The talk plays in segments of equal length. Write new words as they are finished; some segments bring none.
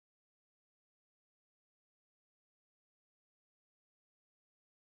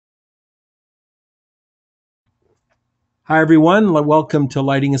Hi, everyone. Welcome to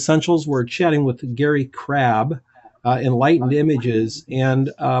Lighting Essentials. We're chatting with Gary Crabbe, Enlightened Images.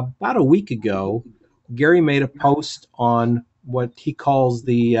 And about a week ago, Gary made a post on what he calls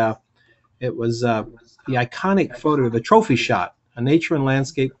the iconic photo, the trophy shot, a nature and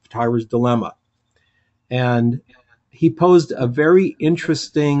landscape photographer's dilemma. And he posed a very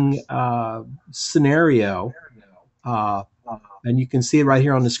interesting scenario. Uh, and you can see it right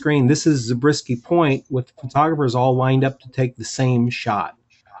here on the screen. This is Zabriskie Point with photographers all lined up to take the same shot.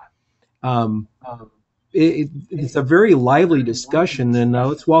 Um, it's a very lively discussion, and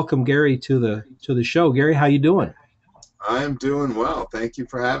let's welcome Gary to the show. Gary, how you doing? I'm doing well. Thank you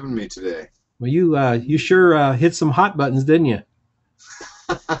for having me today. Well, you sure hit some hot buttons, didn't you?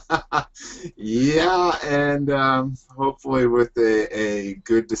 Yeah, and hopefully with a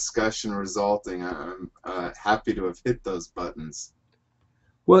good discussion resulting. I'm happy to have hit those buttons.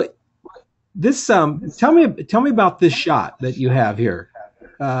 Well, this tell me about this shot that you have here.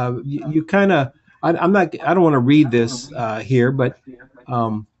 You kind of I don't want to read this here, but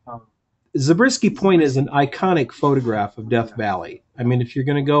um, Zabriskie Point is an iconic photograph of Death Valley. I mean, if you're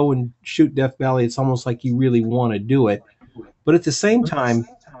going to go and shoot Death Valley, it's almost like you really want to do it. But at the same time,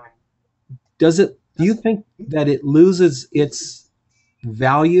 do you think that it loses its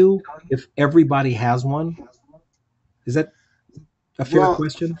value if everybody has one? Is that a fair Well,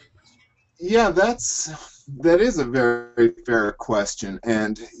 question? yeah, that is a very fair question,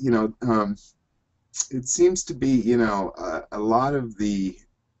 and it seems to be a lot of the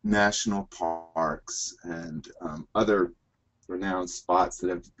national parks and other renowned spots that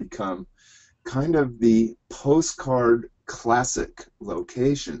have become kind of the postcard classic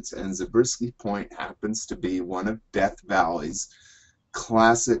locations, and Zabriskie Point happens to be one of Death Valley's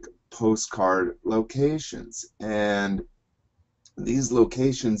classic postcard locations. And these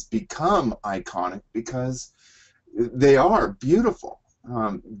locations become iconic because they are beautiful.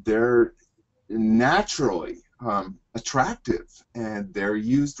 They're naturally attractive, and they're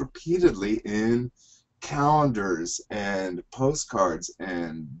used repeatedly in calendars and postcards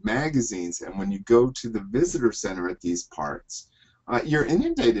and magazines. And when you go to the visitor center at these parks, you're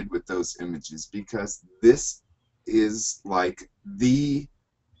inundated with those images because this is like the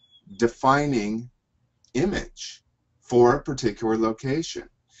defining image for a particular location.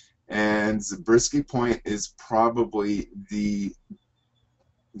 And Zabriskie Point is probably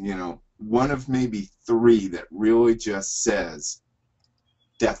one of maybe three that really just says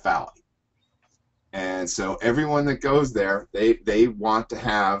Death Valley. And so everyone that goes there, they want to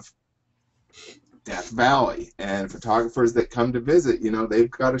have Death Valley. And photographers that come to visit, they've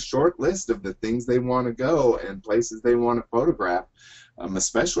got a short list of the things they want to go and places they want to photograph,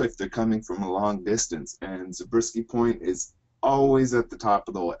 especially if they're coming from a long distance. And Zabriskie Point is always at the top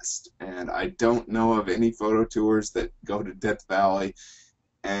of the list. And I don't know of any photo tours that go to Death Valley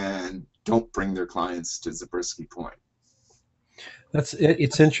and don't bring their clients to Zabriskie Point.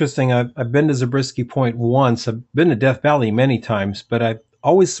 It's interesting. I've been to Zabriskie Point once. I've been to Death Valley many times, but I've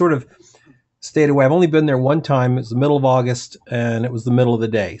always sort of stayed away. I've only been there one time. It was the middle of August, and it was the middle of the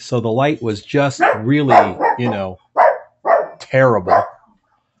day, so the light was just really, terrible.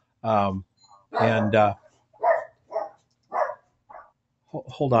 And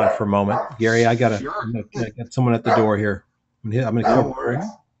hold on for a moment, Gary. Sure. I got someone at the door here. I'm gonna No come. worries.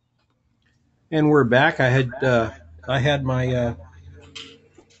 And we're back. I had my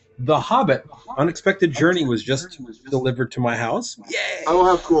The Hobbit Unexpected Journey was just delivered to my house. Oh, Yay!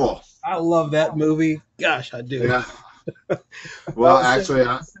 how cool. I love that movie. Gosh, I do. Yeah. Well, Well, actually,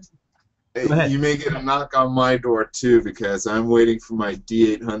 go ahead. you may get a knock on my door too because I'm waiting for my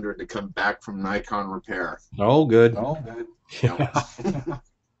D800 to come back from Nikon repair. Oh, good. Yep.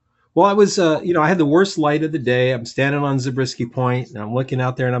 Well, I had the worst light of the day. I'm standing on Zabriskie Point, and I'm looking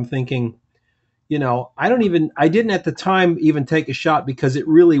out there, and I'm thinking, I didn't at the time even take a shot because it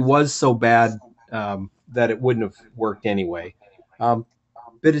really was so bad that it wouldn't have worked anyway. Um,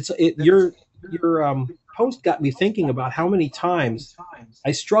 but your post got me thinking about how many times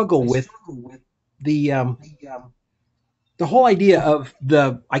I struggle with the um, the whole idea of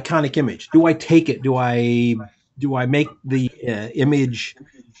the iconic image. Do I take it? Do I make the image,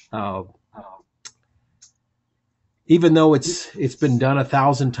 uh, even though it's been done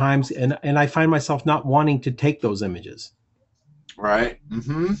 1,000 times, and I find myself not wanting to take those images, Right.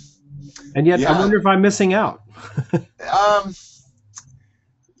 Mm-hmm. and yet I Yeah. wonder if I'm missing out. Um,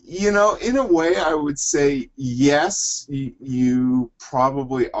 in a way, I would say yes, you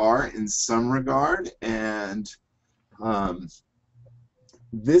probably are in some regard. And um,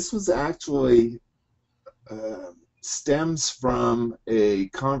 this was actually stems from a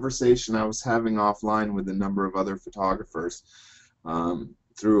conversation I was having offline with a number of other photographers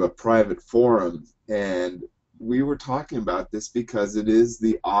through a private forum. And we were talking about this because it is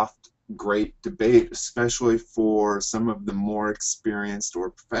the oft great debate, especially for some of the more experienced or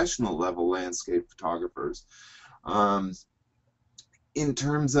professional level landscape photographers, um, in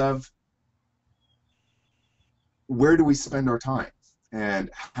terms of where do we spend our time and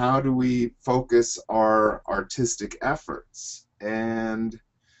how do we focus our artistic efforts. And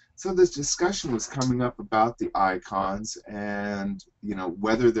so this discussion was coming up about the icons and, you know,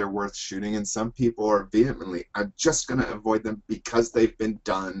 whether they're worth shooting. And some people are vehemently, I'm just going to avoid them because they've been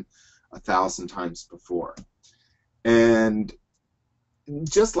done 1,000 times before. And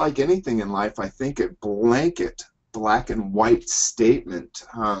just like anything in life, I think a blanket black and white statement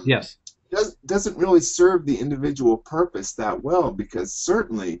Yes. doesn't really serve the individual purpose that well, because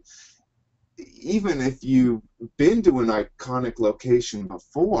certainly even if you've been to an iconic location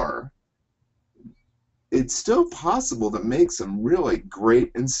before, it's still possible to make some really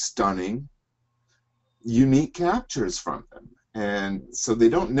great and stunning, unique captures from them. And so they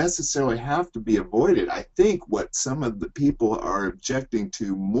don't necessarily have to be avoided. I think what some of the people are objecting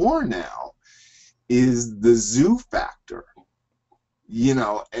to more now is the zoo factor. You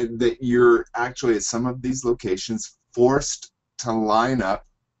know, and that you're actually at some of these locations forced to line up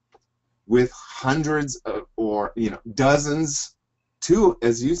with hundreds of, or, you know, dozens to,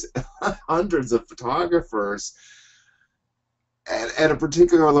 as you said, hundreds of photographers at a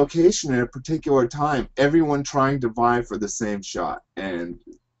particular location at a particular time, everyone trying to vie for the same shot. And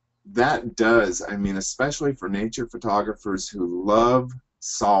that does, I mean, especially for nature photographers who love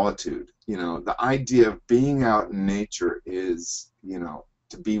solitude, you know, the idea of being out in nature is, you know,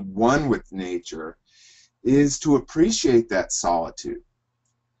 to be one with nature is to appreciate that solitude.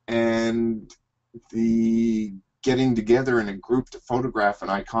 And the getting together in a group to photograph an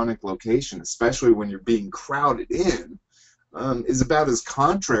iconic location, especially when you're being crowded in, is about as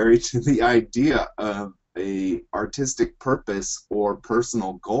contrary to the idea of a artistic purpose or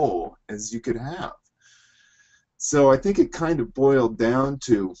personal goal as you could have. So I think it kind of boiled down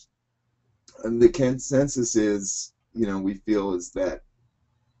to, the consensus is, you know, we feel is that,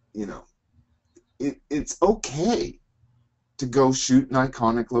 you know, it's okay to go shoot an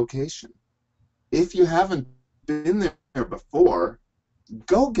iconic location. If you haven't been there before,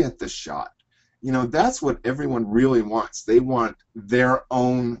 go get the shot. You know, that's what everyone really wants. They want their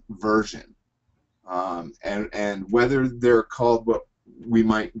own version. And whether they're called what we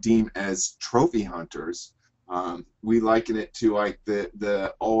might deem as trophy hunters, we liken it to like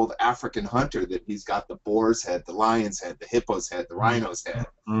the old African hunter, that he's got the boar's head, the lion's head, the hippo's head, the rhino's head.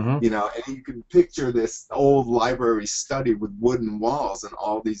 Mm-hmm. You know, and you can picture this old library study with wooden walls and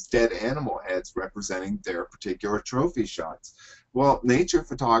all these dead animal heads representing their particular trophy shots. Well, nature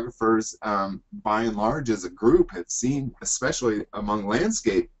photographers, by and large, as a group, have seen, especially among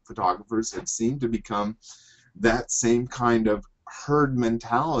landscape photographers, have seemed to become that same kind of herd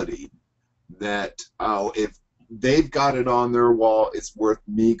mentality that, oh, if they've got it on their wall, it's worth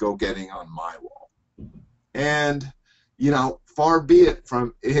me go getting on my wall. And, you know, far be it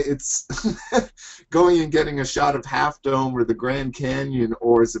from it's going and getting a shot of Half Dome or the Grand Canyon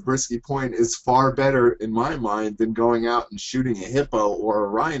or Zabriskie Point is far better in my mind than going out and shooting a hippo or a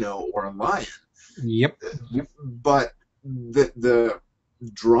rhino or a lion. Yep. But the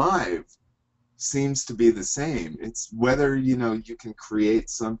drive seems to be the same. It's whether, you know, you can create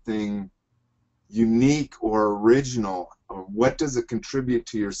something unique or original, or what does it contribute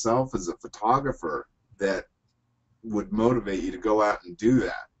to yourself as a photographer that would motivate you to go out and do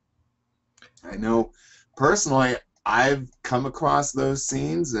that. I know personally I've come across those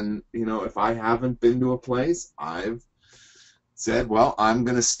scenes, and, you know, if I haven't been to a place, I've said, well, I'm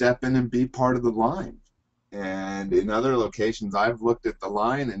going to step in and be part of the line. And in other locations, I've looked at the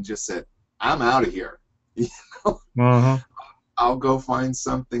line and just said, I'm out of here. You know? Mm-hmm. I'll go find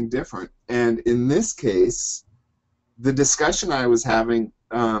something different. And in this case, the discussion I was having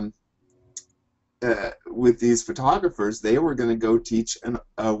with these photographers, they were going to go teach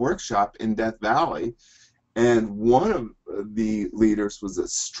a workshop in Death Valley, and one of the leaders was a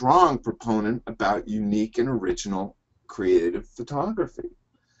strong proponent about unique and original creative photography.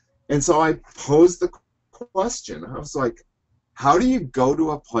 And so I posed the question. I was like, how do you go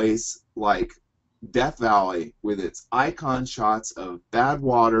to a place like Death Valley with its icon shots of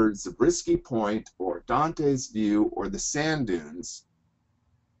Badwater, Zabriskie Point, or Dante's View, or the sand dunes,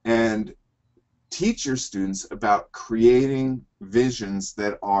 and teach your students about creating visions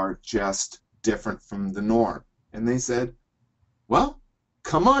that are just different from the norm? And they said, well,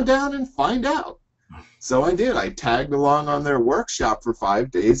 come on down and find out. So I did. I tagged along on their workshop for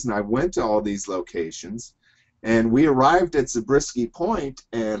 5 days, and I went to all these locations. And we arrived at Zabriskie Point,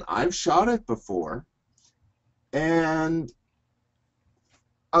 and I've shot it before. And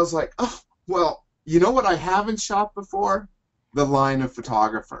I was like, oh, well, you know what I haven't shot before? The line of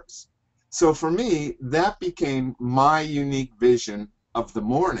photographers. So for me, that became my unique vision of the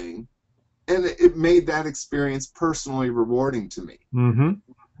morning, and it made that experience personally rewarding to me. Mm-hmm.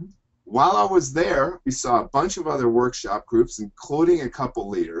 While I was there, we saw a bunch of other workshop groups, including a couple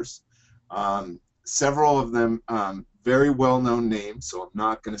leaders, several of them very well-known names, so I'm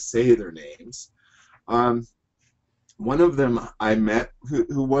not going to say their names. One of them I met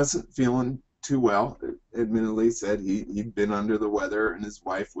who wasn't feeling too well, admittedly said he'd been under the weather and his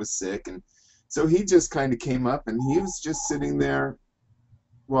wife was sick, and so he just kind of came up and he was just sitting there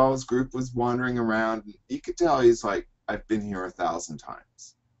while his group was wandering around, and you could tell he's like, I've been here 1,000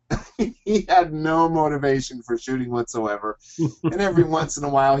 times. He had no motivation for shooting whatsoever, and every once in a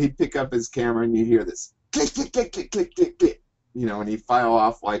while he'd pick up his camera and you hear this click, click, click, click, click, click, click, and he'd file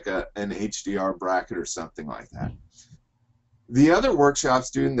off like an HDR bracket or something like that. The other workshop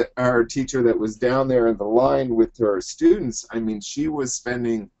student, our teacher that was down there in the line with her students, I mean, she was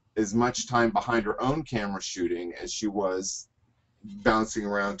spending as much time behind her own camera shooting as she was bouncing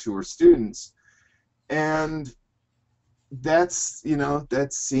around to her students. And that's, that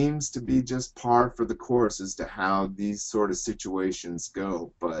seems to be just par for the course as to how these sort of situations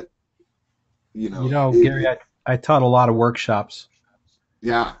go. But, Gary, I taught a lot of workshops.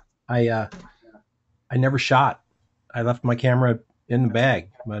 Yeah. I never shot. I left my camera in the bag.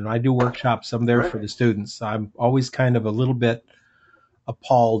 When I do workshops, I'm there for the students. I'm always kind of a little bit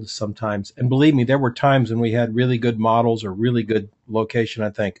appalled sometimes. And believe me, there were times when we had really good models or really good location.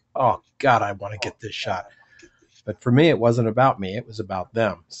 I think, oh God, I want to get this shot. But for me, it wasn't about me. It was about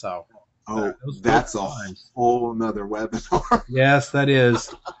them. So, that's a whole nother webinar. Yes, that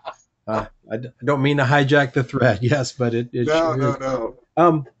is. I don't mean to hijack the thread. Yes, but it no.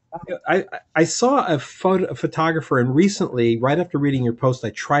 I saw a photographer, and recently, right after reading your post,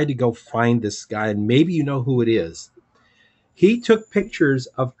 I tried to go find this guy, and maybe you know who it is. He took pictures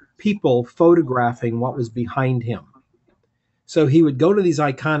of people photographing what was behind him. So he would go to these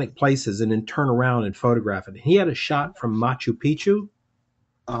iconic places and then turn around and photograph it. He had a shot from Machu Picchu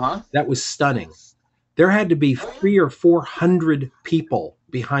that was stunning. There had to be 300 or 400 people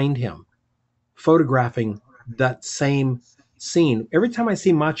behind him photographing that same scene. Every time I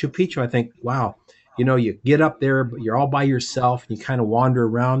see Machu Picchu, I think, wow, you get up there, but you're all by yourself and you kind of wander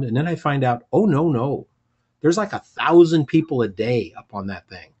around. And then I find out, oh, no. There's like 1,000 people a day up on that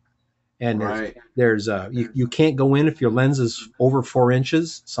thing. And there's you can't go in if your lens is over 4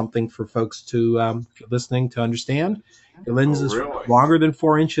 inches, something for folks to, if you're listening, to understand. Your lens is longer than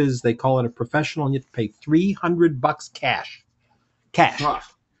 4 inches. They call it a professional, and you have to pay $300 cash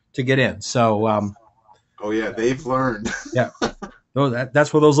to get in. So, they've learned. Yeah. Oh,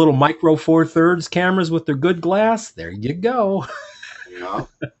 that's where those little micro 4/3 cameras with their good glass. There you go. Yeah.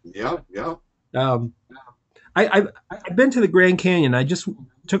 I've been to the Grand Canyon. I just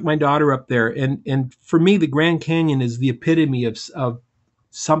took my daughter up there, and for me, the Grand Canyon is the epitome of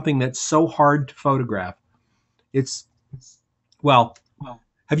something that's so hard to photograph. It's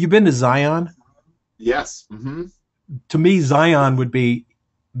have you been to Zion? Yes. Mm-hmm. To me, Zion would be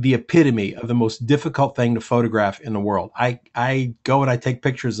the epitome of the most difficult thing to photograph in the world. I go and I take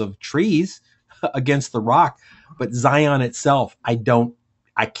pictures of trees against the rock, but Zion itself, I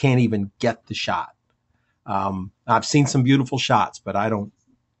can't even get the shot. I've seen some beautiful shots, but I don't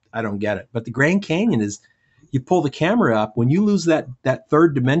get it. But the Grand Canyon is, you pull the camera up, when you lose that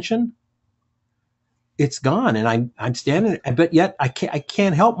third dimension, it's gone. And I'm standing, but yet I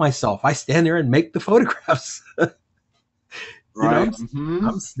can't help myself. I stand there and make the photographs.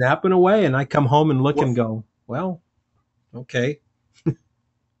 I'm snapping away, and I come home and look and go, well, okay.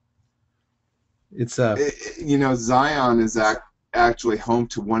 It's Zion is actually home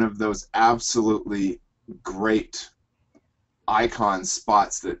to one of those absolutely great icon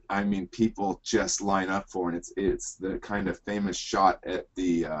spots that, I mean, people just line up for, and it's the kind of famous shot at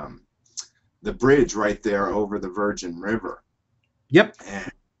the bridge right there over the Virgin River. Yep,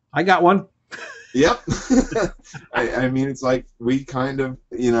 I got one. Yep. I mean, it's like we kind of,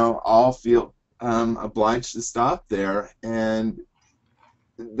 all feel obliged to stop there, and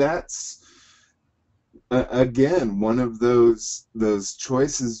that's again one of those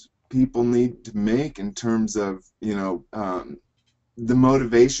choices people need to make in terms of the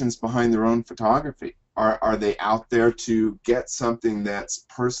motivations behind their own photography. Are they out there to get something that's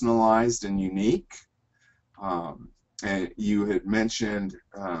personalized and unique, And you had mentioned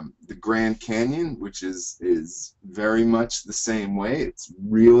the Grand Canyon, which is very much the same way. It's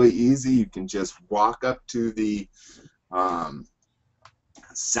really easy. You can just walk up to the um,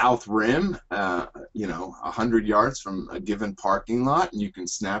 south rim, 100 yards from a given parking lot, and you can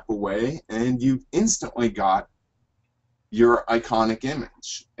snap away, and you've instantly got your iconic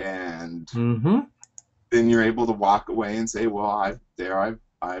image. And Mm-hmm. then you're able to walk away and say, well,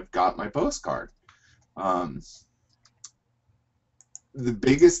 I've got my postcard. Um, the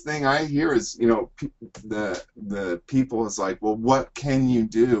biggest thing I hear is, the people is like, well, what can you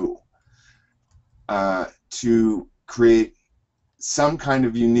do to create some kind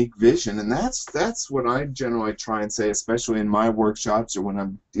of unique vision? And that's what I generally try and say, especially in my workshops or when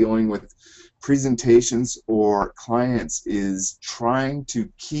I'm dealing with presentations or clients, is trying to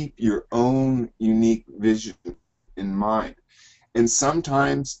keep your own unique vision in mind. And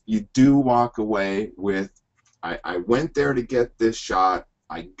sometimes you do walk away with, I went there to get this shot,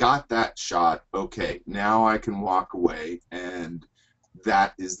 I got that shot, okay, now I can walk away, and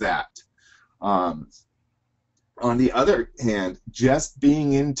that is that. On the other hand, just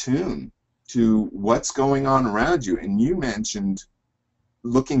being in tune to what's going on around you, and you mentioned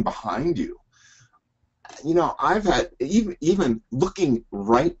looking behind you. I've had, even looking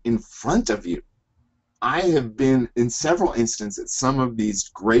right in front of you, I have been in several instances at some of these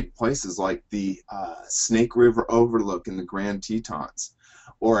great places like the Snake River Overlook in the Grand Tetons,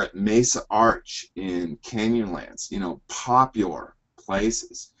 or at Mesa Arch in Canyonlands, popular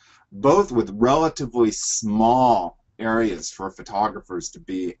places, both with relatively small areas for photographers to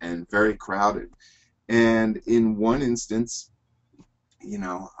be and very crowded. And in one instance,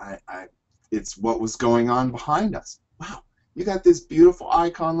 it's what was going on behind us. Wow, you got this beautiful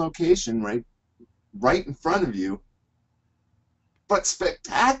icon location right in front of you, but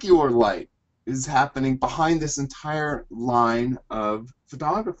spectacular light is happening behind this entire line of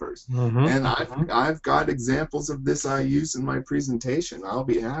photographers. Mm-hmm. And I've got examples of this I use in my presentation. I'll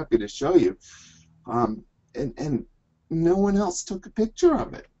be happy to show you. And no one else took a picture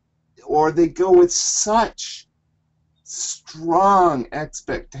of it, or they go with such strong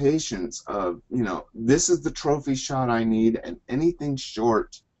expectations of, this is the trophy shot I need, and anything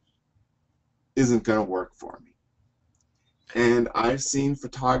short isn't going to work for me. And I've seen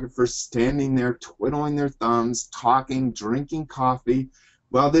photographers standing there twiddling their thumbs, talking, drinking coffee,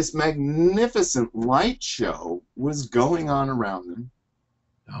 while this magnificent light show was going on around them.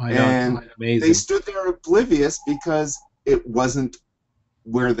 Oh, I know. And It's amazing. they stood there oblivious because it wasn't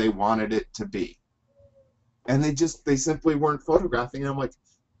where they wanted it to be. And they simply weren't photographing. And I'm like,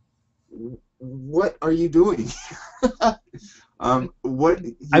 what are you doing? I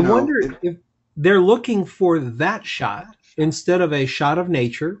wonder if they're looking for that shot instead of a shot of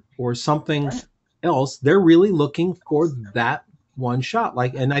nature or something else. They're really looking for that one shot.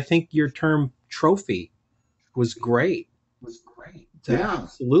 And I think your term trophy was great. Yeah,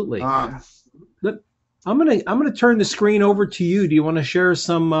 absolutely. Look, I'm gonna turn the screen over to you. Do you want to share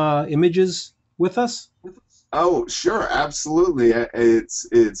some images with us? Oh, sure, absolutely.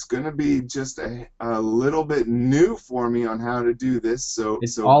 It's going to be just a little bit new for me on how to do this, so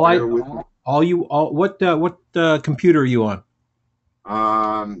bear with me. What computer are you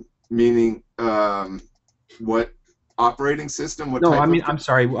on? Meaning, what operating system? What No, type I mean, of? I'm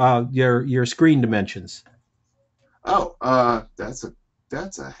sorry. Your screen dimensions. Oh, that's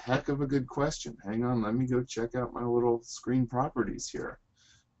a heck of a good question. Hang on, let me go check out my little screen properties here.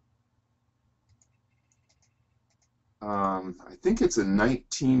 I think it's a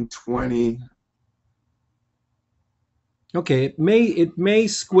 1920. Okay, it may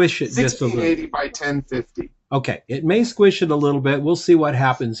squish it just a little. 1680 by 1050. Okay, it may squish it a little bit. We'll see what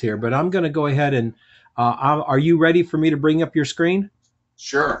happens here. But I'm going to go ahead and. Are you ready for me to bring up your screen?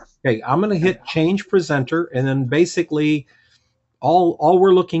 Sure. Okay, I'm going to hit Change Presenter, and then basically, all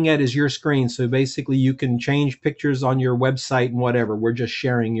we're looking at is your screen. So basically, you can change pictures on your website and whatever. We're just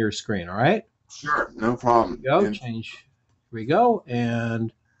sharing your screen. All right. Sure, no problem. Change. Here we go,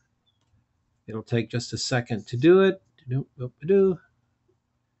 and it'll take just a second to do it.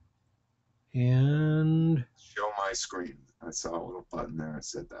 And show my screen. I saw a little button there. I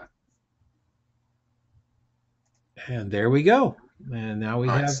said that. And there we go. And now we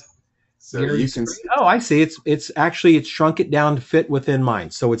have. So you can see. Oh, I see. It's shrunk it down to fit within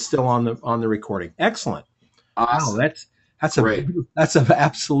mine, so it's still on the recording. Excellent. Awesome. Wow, that's an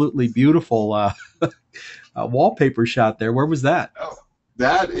absolutely beautiful wallpaper shot there. Where was that? Oh,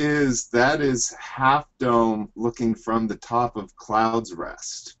 that is Half Dome looking from the top of Cloud's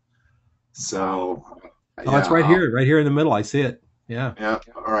Rest. So. Oh, it's right here in the middle. I see it. Yeah. Yeah.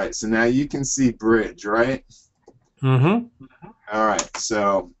 All right. So now you can see Bridge, right? Mm-hmm. All right,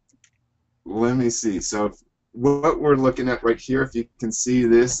 so let me see. So what we're looking at right here, if you can see,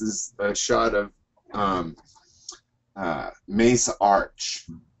 this is a shot of um, Mesa Arch.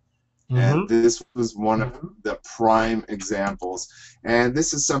 And Mm-hmm. this was one of the prime examples. And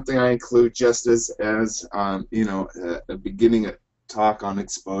this is something I include just as you know, a beginning talk on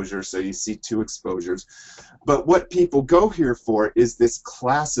exposure. So you see two exposures. But what people go here for is this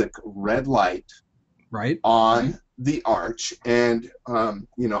classic red light Right. on the arch. And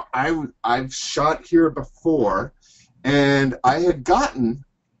you know, I've shot here before, and I had gotten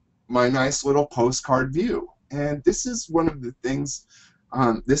my nice little postcard view. And this is one of the things.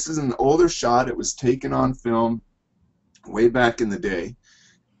 This is an older shot. It was taken on film way back in the day,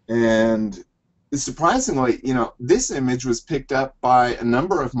 and surprisingly, you know, this image was picked up by a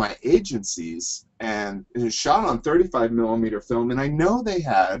number of my agencies, and it was shot on 35 millimeter film. And I know they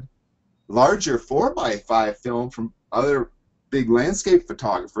had larger 4x5 film from other big landscape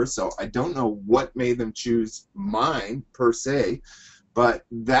photographers, so I don't know what made them choose mine per se, but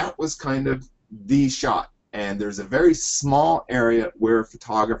that was kind of the shot. And there's a very small area where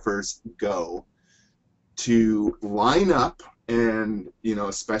photographers go to line up, and you know,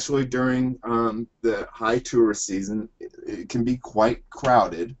 especially during the high tourist season, it can be quite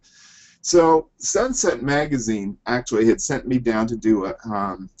crowded. So Sunset Magazine actually had sent me down to do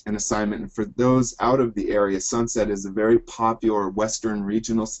an assignment. And for those out of the area, Sunset is a very popular Western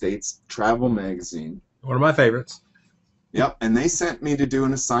regional states travel magazine. One of my favorites. Yep, and they sent me to do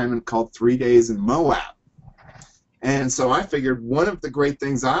an assignment called 3 Days in Moab. And so I figured one of the great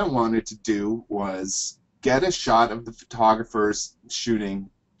things I wanted to do was get a shot of the photographers shooting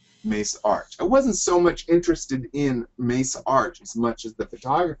Mesa Arch. I wasn't so much interested in Mesa Arch as much as the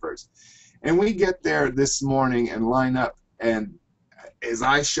photographers. And we get there this morning and line up, and as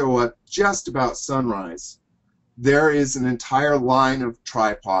I show up just about sunrise, there is an entire line of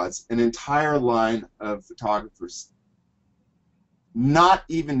tripods, an entire line of photographers, not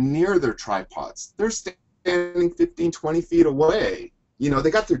even near their tripods. They're standing 15, 20 feet away. You know, they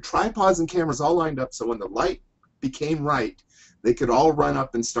got their tripods and cameras all lined up, so when the light became right, they could all run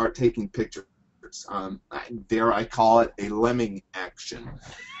up and start taking pictures. Dare I call it a lemming action.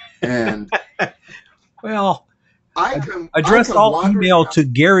 And Well, I address come all wandering email up. to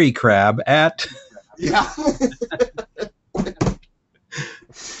Gary Crabbe at. Yeah.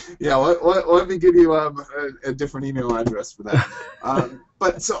 Yeah, let me give you a different email address for that.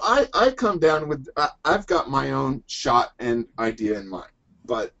 But so I come down with, I've got my own shot and idea in mind,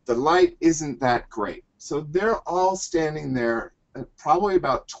 but the light isn't that great. So they're all standing there, probably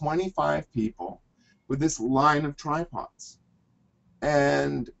about 25 people, with this line of tripods.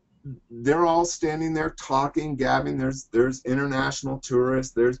 And they're all standing there talking, gabbing. There's international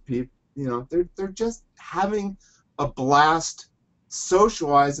tourists, there's people, you know, they're just having a blast,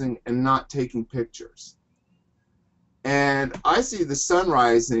 socializing and not taking pictures. And I see the sun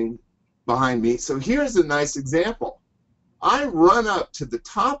rising behind me. So here's a nice example. I run up to the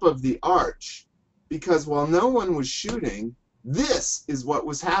top of the arch because while no one was shooting, this is what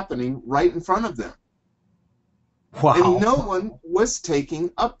was happening right in front of them. And Wow. no one was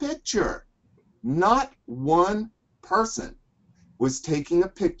taking a picture. Not one person was taking a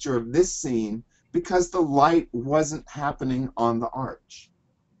picture of this scene because the light wasn't happening on the arch.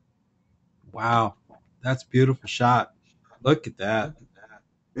 Wow. That's a beautiful shot. Look at that.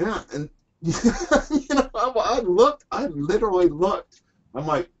 Yeah, and you know, I literally looked. I'm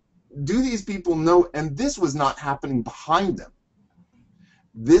like, do these people know? And this was not happening behind them.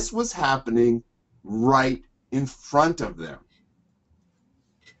 This was happening right in front of them.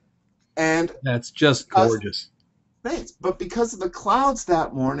 And That's just because, gorgeous. thanks, but because of the clouds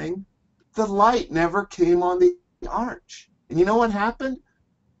that morning, the light never came on the arch. And you know what happened?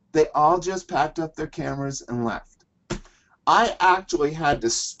 They all just packed up their cameras and left. I actually had to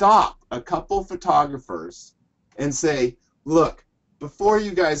stop a couple photographers and say, look, before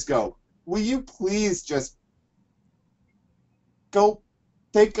you guys go, will you please just go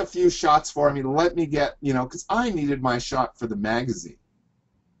take a few shots for me? Let me get, you know, because I needed my shot for the magazine.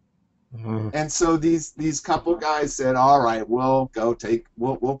 Mm. And so these couple guys said, all right, we'll go take,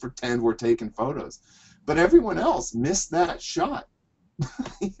 we'll pretend we're taking photos. But everyone else missed that shot.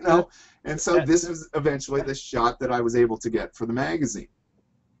 You know, and so this was eventually the shot that I was able to get for the magazine.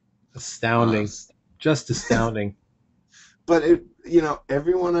 Astounding. Just astounding. But it, you know,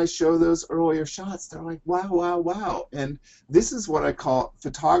 everyone I show those earlier shots, they're like, wow, wow, wow. And this is what I call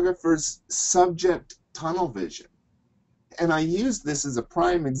photographers' subject tunnel vision. And I use this as a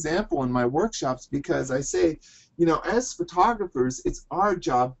prime example in my workshops because I say, you know, as photographers, it's our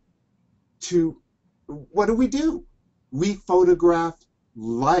job to, what do? We photograph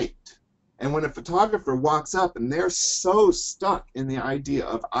light. And when a photographer walks up and they're so stuck in the idea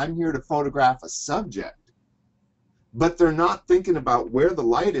of, I'm here to photograph a subject, but they're not thinking about where the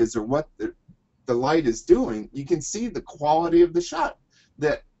light is or what the light is doing, you can see the quality of the shot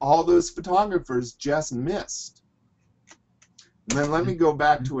that all those photographers just missed. And then let me go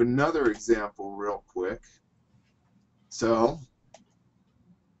back to another example real quick. So,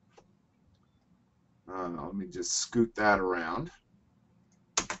 let me just scoot that around.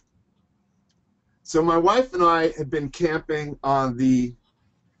 So my wife and I had been camping on the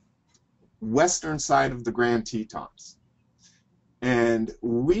western side of the Grand Tetons. And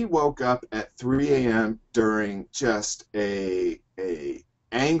we woke up at 3 a.m. during just a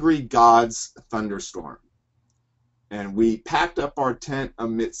angry God's thunderstorm. And we packed up our tent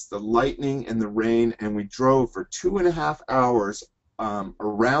amidst the lightning and the rain, and we drove for 2.5 hours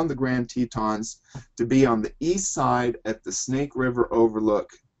around the Grand Tetons to be on the east side at the Snake River overlook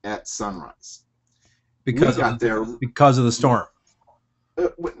at sunrise. Because we got there because of the storm.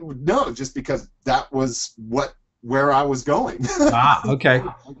 No, just because that was where I was going. Ah, okay.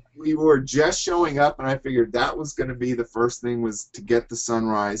 We were just showing up, and I figured that was going to be the first thing, was to get the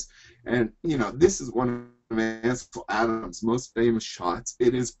sunrise. And you know, this is one of Ansel Adams' most famous shots.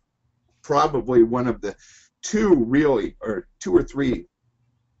 It is probably one of the two or three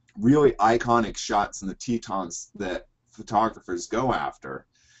really iconic shots in the Tetons that photographers go after.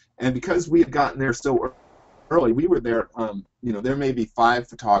 And because we had gotten there so early, we were there, you know, there may be 5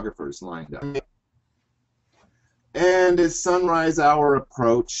 photographers lined up. And as sunrise hour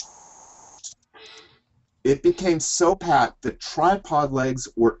approached, it became so packed that tripod legs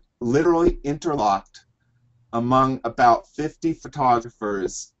were literally interlocked among about 50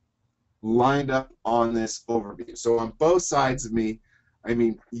 photographers lined up on this overview. So on both sides of me, I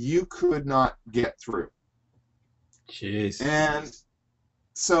mean, you could not get through. Jeez. And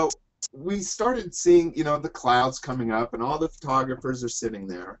so we started seeing, you know, the clouds coming up, and all the photographers are sitting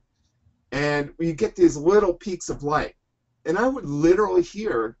there, and you get these little peaks of light. And I would literally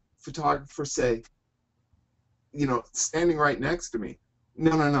hear photographers say, you know, standing right next to me,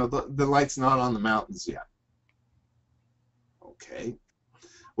 no, the light's not on the mountains yet. Okay.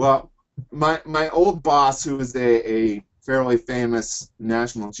 Well, my old boss, who is a fairly famous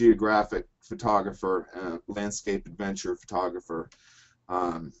National Geographic photographer, landscape adventure photographer,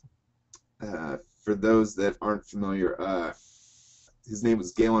 for those that aren't familiar, his name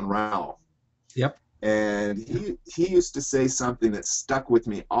was Galen Rowell. Yep. And he used to say something that stuck with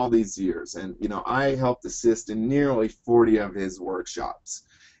me all these years. And, you know, I helped assist in nearly 40 of his workshops.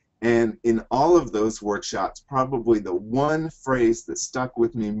 And in all of those workshops, probably the one phrase that stuck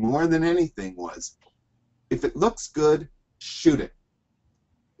with me more than anything was, if it looks good, shoot it.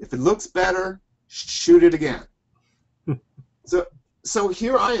 If it looks better, shoot it again. So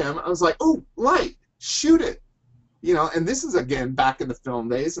here I am. I was like, oh, light, shoot it. You know, and this is, again, back in the film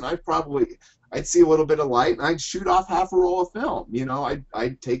days, and I'd see a little bit of light, and I'd shoot off half a roll of film. You know,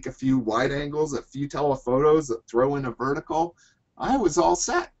 I'd take a few wide angles, a few telephotos, throw in a vertical. I was all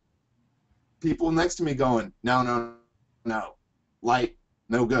set. People next to me going, no, light,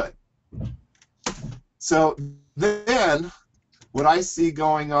 no good. So then, what I see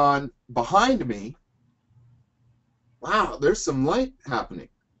going on behind me, wow, there's some light happening.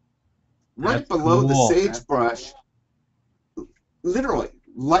 Right That's below cool. the sagebrush, literally,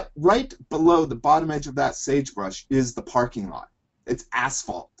 right below the bottom edge of that sagebrush is the parking lot. It's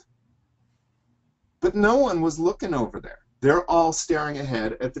asphalt. But no one was looking over there. They're all staring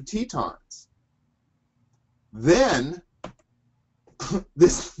ahead at the Tetons. Then,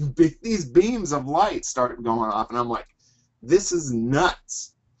 these beams of light started going off, and I'm like, this is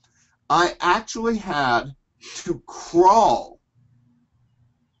nuts. I actually had to crawl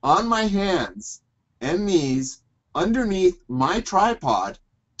on my hands and knees underneath my tripod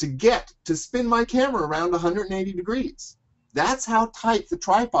to spin my camera around 180 degrees. That's how tight the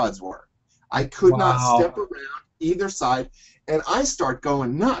tripods were. I could not step around either side, and I start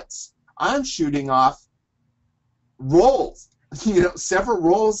going nuts. I'm shooting off rolls, you know, several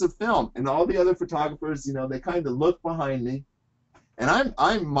rolls of film, and all the other photographers, you know, they kind of look behind me, and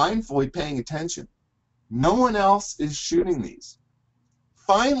I'm mindfully paying attention. No one else is shooting these.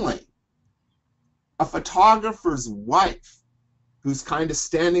 Finally, a photographer's wife, who's kind of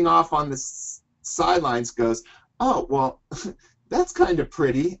standing off on the sidelines, goes, oh, well, that's kind of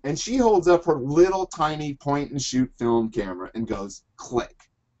pretty, and she holds up her little tiny point-and-shoot film camera and goes, click.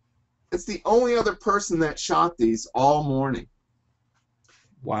 It's the only other person that shot these all morning.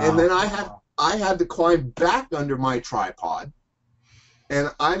 Wow. And then I had to climb back under my tripod,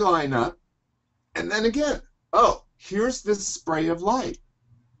 and I line up, and then again, oh, Here's this spray of light.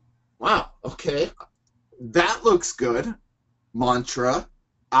 Wow, okay, that looks good. Mantra,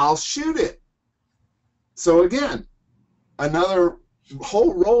 I'll shoot it. So again, another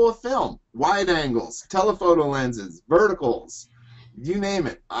whole roll of film, wide angles, telephoto lenses, verticals, you name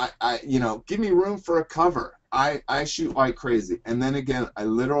it. Give me room for a cover. I shoot like crazy. And then again, I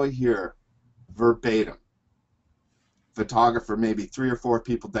literally hear verbatim, photographer maybe 3 or 4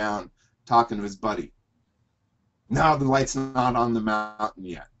 people down talking to his buddy. No, the light's not on the mountain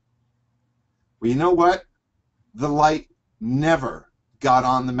yet. Well, you know what? The light never got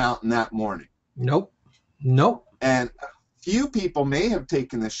on the mountain that morning. Nope. Nope. And a few people may have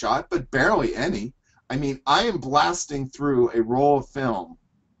taken the shot, but barely any. I mean, I am blasting through a roll of film,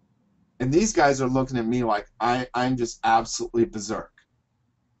 and these guys are looking at me like I'm just absolutely berserk.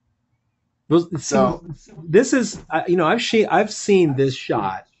 Well, So this is, I've seen this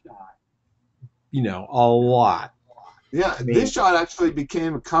shot, a lot. yeah, I mean, this shot actually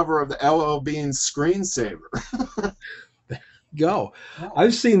became a cover of the LL Bean's screensaver. go.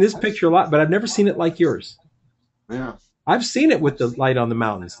 I've seen this picture a lot, but I've never seen it like yours. Yeah. I've seen it with the light on the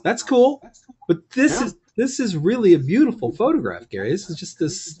mountains. That's cool. But Yeah. this is really a beautiful photograph, Gary. This is just a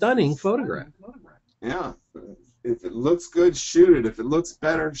stunning photograph. Yeah. If it looks good, shoot it. If it looks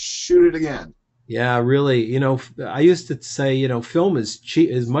better, shoot it again. Yeah, really. I used to say, film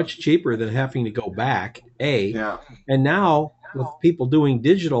is much cheaper than having to go back. Yeah. And now with people doing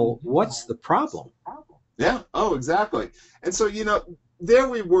digital, what's the problem? Yeah. Oh, exactly. And so, there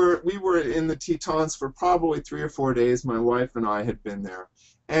we were in the Tetons for probably 3 or 4 days. My wife and I had been there.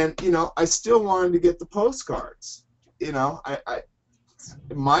 And, I still wanted to get the postcards.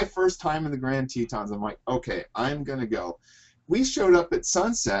 My first time in the Grand Tetons, I'm like, okay, I'm going to go. We showed up at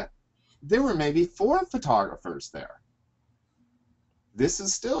sunset. There were maybe 4 photographers there. This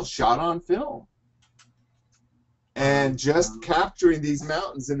is still shot on film. And just capturing these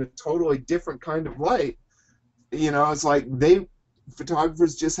mountains in a totally different kind of light, it's like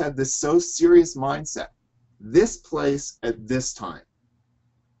photographers just had this so serious mindset. This place at this time.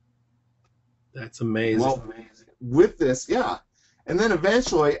 That's amazing. Well, with this, yeah. And then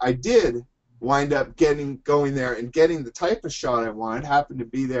eventually I did wind up going there and getting the type of shot I wanted. Happened to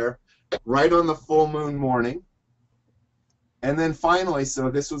be there right on the full moon morning. And then finally, so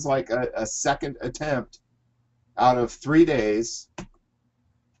this was like a second attempt out of 3 days,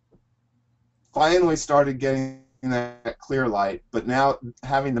 finally started getting that clear light. But now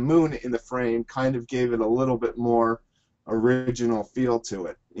having the moon in the frame kind of gave it a little bit more original feel to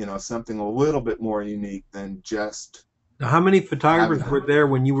it. Something a little bit more unique than just... Now, how many photographers were there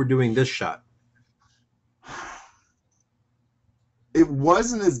when you were doing this shot? It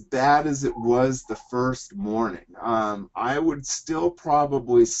wasn't as bad as it was the first morning. I would still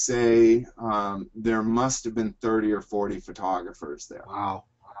probably say there must have been 30 or 40 photographers there. Wow.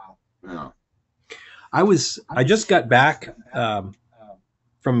 Yeah. I just got back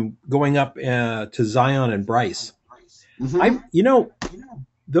from going up to Zion and Bryce. Mm-hmm.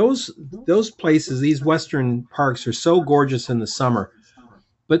 Those places, these Western parks are so gorgeous in the summer,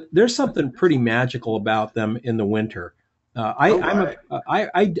 but there's something pretty magical about them in the winter.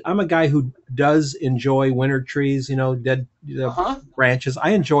 I'm a guy who does enjoy winter trees, dead branches. I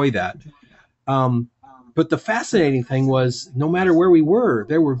enjoy that. But the fascinating thing was, no matter where we were,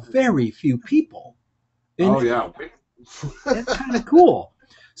 there were very few people. And that's kind of cool.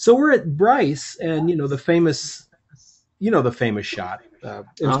 So we're at Bryce, and the famous shot,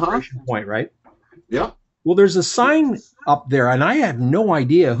 Inspiration Point, right? Yeah. Well, there's a sign up there, and I had no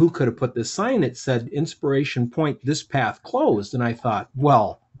idea who could have put this sign. It said Inspiration Point, this path closed. And I thought,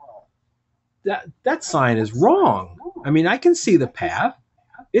 well, that sign is wrong. I mean, I can see the path.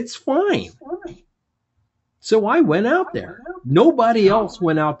 It's fine. So I went out there. Nobody else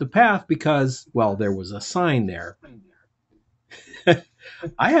went out the path because, well, there was a sign there.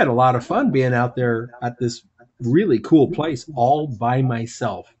 I had a lot of fun being out there at this really cool place all by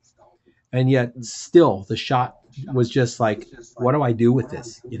myself. And yet still the shot was just like, what do I do with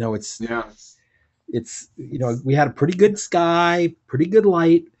this? We had a pretty good sky, pretty good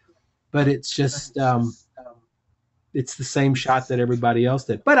light, but it's just, it's the same shot that everybody else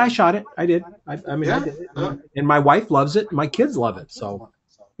did. But I shot it. I did. I did it. And my wife loves it. My kids love it. So,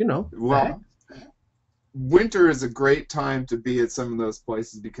 Well, winter is a great time to be at some of those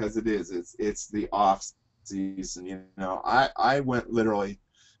places because it's the off season. I went literally,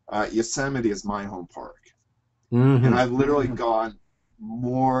 Yosemite is my home park. Mm-hmm. And I've literally gone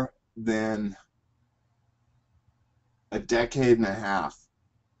more than a decade and a half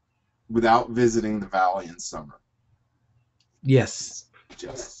without visiting the valley in summer. Yes.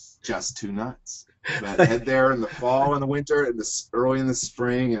 Just too nuts. But head there in the fall and the winter, and this early in the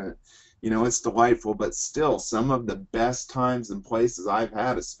spring, and it's delightful. But still, some of the best times and places I've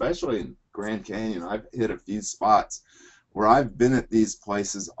had, especially in Grand Canyon, I've hit a few spots where I've been at these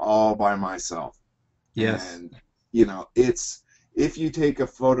places all by myself, Yes. and it's if you take a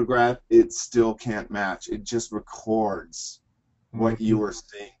photograph, it still can't match. It just records what you Mhm. were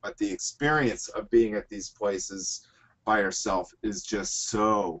seeing, but the experience of being at these places by yourself is just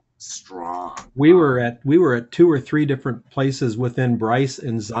so strong. We were at two or three different places within Bryce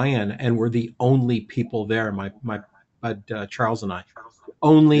and Zion, and we're the only people there. My bud Charles and I,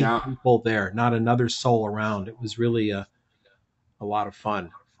 only Yeah, people there, not another soul around. It was really a lot of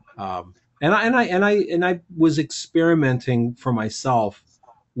fun. And I was experimenting for myself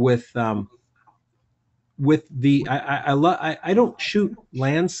with the I don't shoot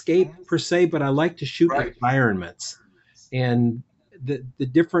landscape per se, but I like to shoot right. environments and the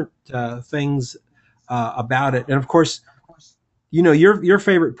different things about it. And of course, your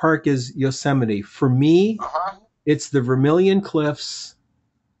favorite park is Yosemite. For me, Uh-huh. it's the Vermilion Cliffs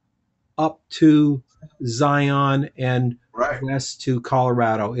up to Zion and Right. west to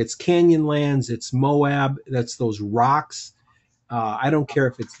Colorado. It's Canyonlands, it's Moab, that's those rocks. I don't care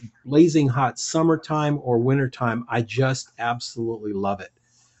if it's blazing hot summertime or wintertime. I just absolutely love it.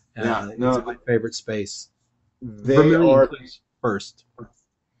 Yeah. It's No, my favorite space. they Vermilion are Cliffs first.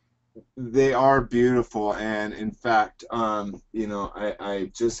 they are beautiful, and in fact,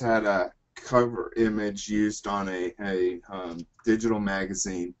 I just had a cover image used on a digital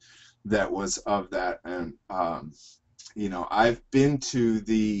magazine that was of that, and I've been to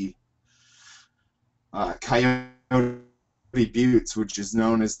the Coyote Buttes, which is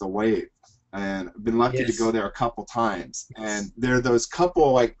known as the Wave. And I've been lucky to go Yes. there a couple times. And there are those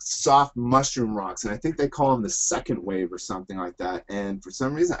couple like soft mushroom rocks, and I think they call them the second wave or something like that. And for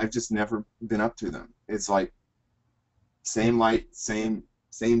some reason, I've just never been up to them. It's like Yeah. same light, same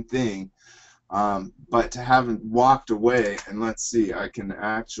thing. But to have walked away, and let's see, I can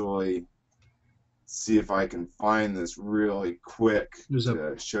actually see if I can find this really quick There's a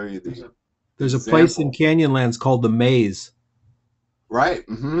to show you the there's a place in example. Canyonlands called the Maze. Right.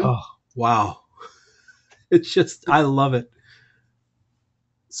 Mm-hmm. Oh, wow. It's just I love it.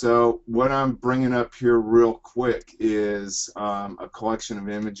 So what I'm bringing up here real quick is a collection of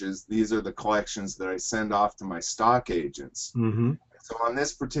images. These are the collections that I send off to my stock agents. Hmm. So on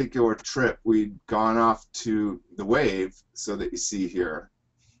this particular trip, we'd gone off to the Wave, so that you see here.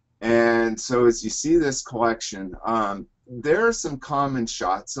 And so as you see this collection, there are some common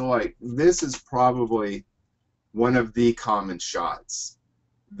shots. So like this is probably one of the common shots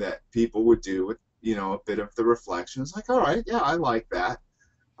that people would do with, a bit of the reflection. It's like, all right, yeah, I like that.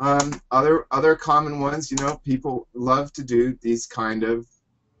 Other common ones, people love to do these kind of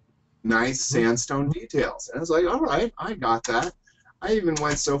nice sandstone details. And I was like, all right, I got that. I even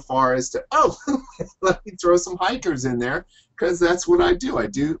went so far as to, let me throw some hikers in there because that's what I do. I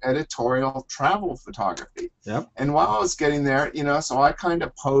do editorial travel photography. Yep. And while I was getting there, so I kind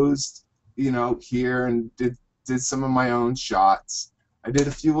of posed, here and did some of my own shots. I did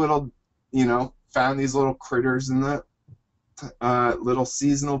a few little, found these little critters in the little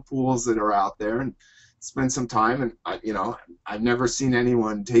seasonal pools that are out there and spend some time. And I've never seen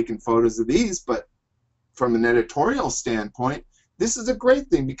anyone taking photos of these, but from an editorial standpoint, this is a great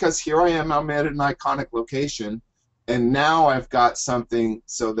thing because here I am, I'm at an iconic location, and now I've got something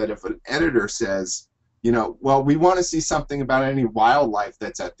so that if an editor says, well, we want to see something about any wildlife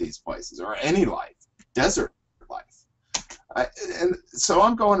that's at these places or any life, desert life. And so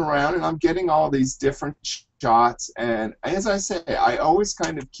I'm going around and I'm getting all these different shots. And as I say, I always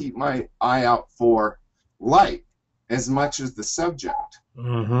kind of keep my eye out for light as much as the subject.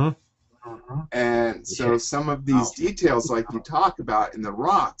 Hmm. And Yeah. so some of these Wow. details, like you talk about in the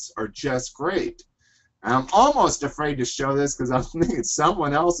rocks, are just great. And I'm almost afraid to show this because I'm thinking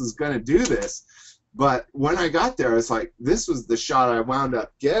someone else is going to do this. But when I got there, it's like this was the shot I wound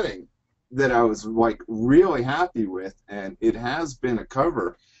up getting that I was like really happy with, and it has been a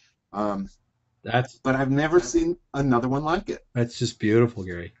cover. Um, That's but I've never seen another one like it. that's just beautiful,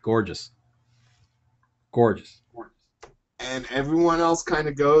 Gary. Gorgeous. Gorgeous. And everyone else kind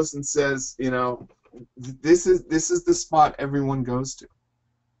of goes and says, this is the spot everyone goes to.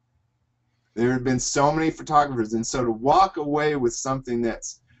 There have been so many photographers, and so to walk away with something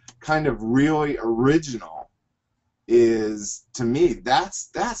that's kind of really original is, to me, that's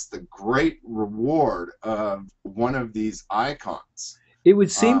the great reward of one of these icons. It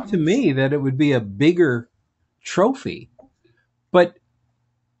would seem to Um, me that it would be a bigger trophy, but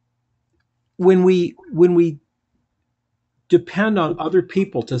when we depend on other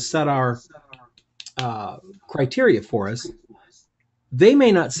people to set our uh, criteria for us, they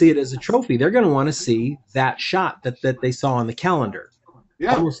may not see it as a trophy. They're going to want to see that shot that they saw on the calendar,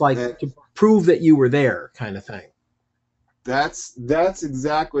 Yeah, almost like to prove that you were there, kind of thing. that's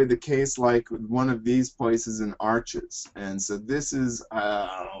exactly the case, like with one of these places in Arches. And so this is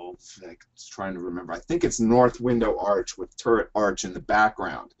I'm trying to remember, I think it's North Window Arch with Turret Arch in the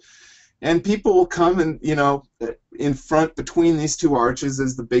background. And people will come, and in front between these two arches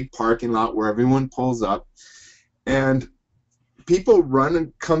is the big parking lot where everyone pulls up, and people run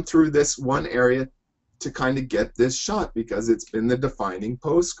and come through this one area to kind of get this shot because it's been the defining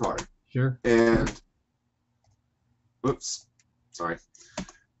postcard. Sure. And oops, sorry.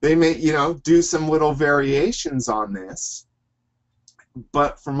 They may, do some little variations on this.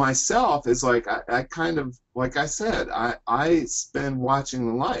 But for myself, it's like I kind of, like I said, I spend watching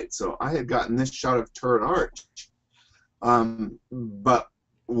the light. So I had gotten this shot of Turret Arch. But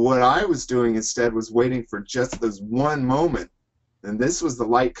what I was doing instead was waiting for just this one moment. And this was the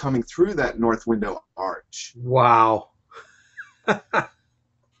light coming through that North Window Arch. Wow.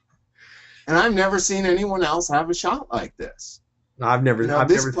 And I've never seen anyone else have a shot like this. I've never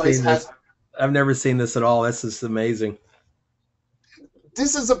seen this. I've never seen this at all. This is amazing.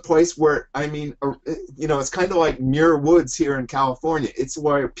 This is a place where, I mean, it's kind of like Muir Woods here in California. It's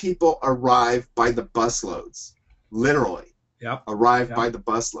where people arrive by the busloads, literally. Yep. Arrive by the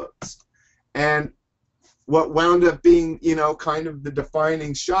busloads. And what wound up being, kind of the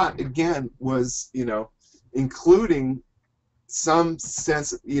defining shot, again, was, including some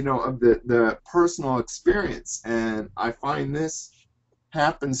sense, of the personal experience. And I find this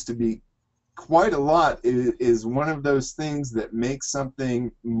happens to be quite a lot. It is one of those things that makes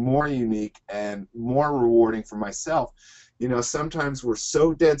something more unique and more rewarding for myself. Sometimes we're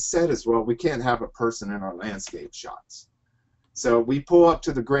so dead set as well, we can't have a person in our landscape shots. So we pull up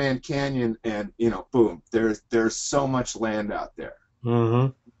to the Grand Canyon and, boom, there's so much land out there.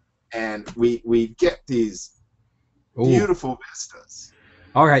 Mm-hmm. And we get these beautiful vistas.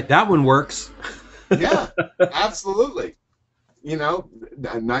 All right, that one works. Yeah, absolutely.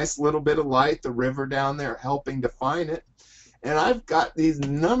 A nice little bit of light, the river down there helping define it. And I've got these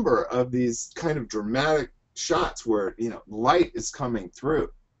number of these kind of dramatic shots where, light is coming through.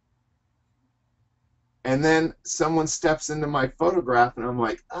 And then someone steps into my photograph and I'm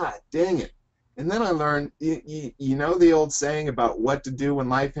like, dang it. And then I learned, you know the old saying about what to do when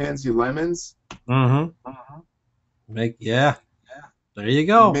life hands you lemons? Mm-hmm. There you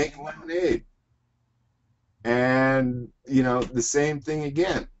go. Make lemonade. And, the same thing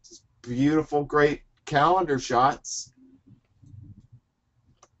again. Just beautiful, great calendar shots.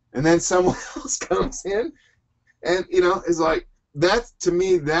 And then someone else comes in and, is like, to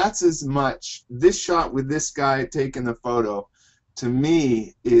me, that's as much. This shot with this guy taking the photo, to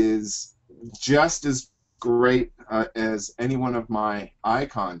me, is just as great as any one of my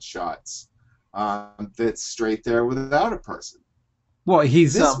icon shots that's straight there without a person. Well,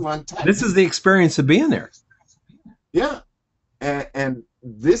 this is the experience of being there. Yeah. And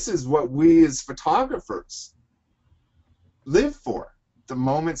this is what we as photographers live for. The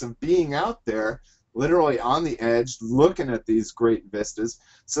moments of being out there, literally on the edge, looking at these great vistas.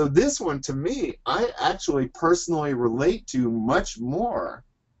 So this one, to me, I actually personally relate to much more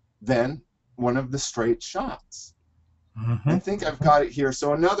than one of the straight shots. Mm-hmm. I think I've got it here.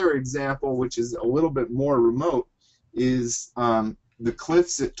 So another example, which is a little bit more remote, is the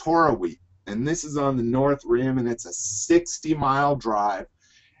cliffs at Torrewheat. And this is on the North Rim, and it's a 60-mile drive.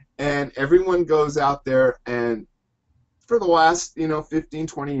 And everyone goes out there, and for the last, 15,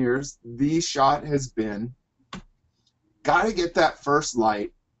 20 years, the shot has been, got to get that first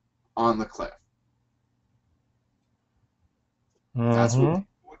light on the cliff. Mm-hmm. That's what people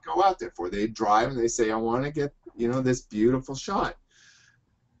would go out there for. They drive and they say, I want to get, this beautiful shot.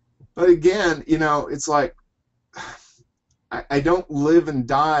 But again, it's like, I don't live and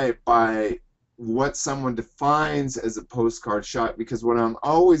die by what someone defines as a postcard shot, because what I'm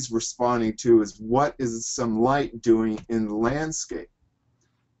always responding to is what is some light doing in the landscape.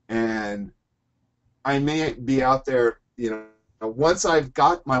 And I may be out there, once I've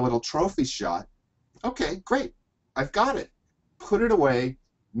got my little trophy shot, okay, great, I've got it. Put it away.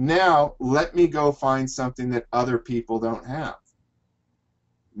 Now let me go find something that other people don't have.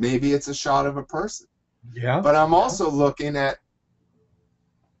 Maybe it's a shot of a person. Yeah. But I'm also looking at,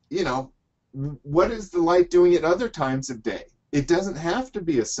 what is the light doing at other times of day? It doesn't have to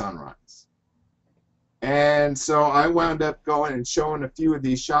be a sunrise. And so I wound up going and showing a few of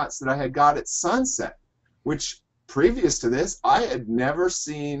these shots that I had got at sunset, which previous to this, I had never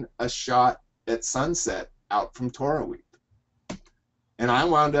seen a shot at sunset out from Torrewheat. And I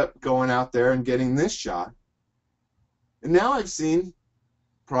wound up going out there and getting this shot. And now I've seen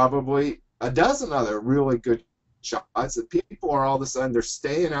probably a dozen other really good shots that people are all of a sudden they're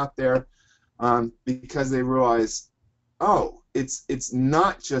staying out there because they realize, oh, it's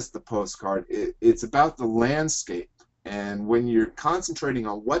not just the postcard. It's about the landscape. And when you're concentrating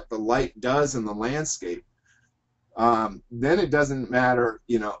on what the light does in the landscape, then it doesn't matter,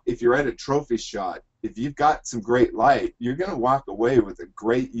 if you're at a trophy shot, if you've got some great light, you're going to walk away with a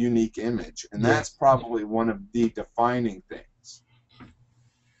great, unique image. And that's probably one of the defining things.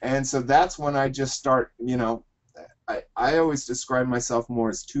 And so that's when I just start, I always describe myself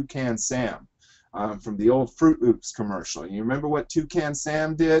more as Toucan Sam from the old Fruit Loops commercial. You remember what Toucan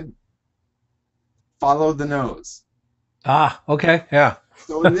Sam did? Follow the nose. Ah, okay, yeah.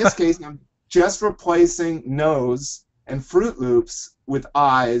 So in this case, I'm just replacing nose and Fruit Loops with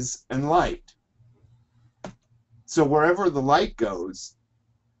eyes and light. So wherever the light goes,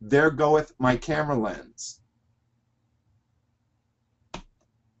 there goeth my camera lens.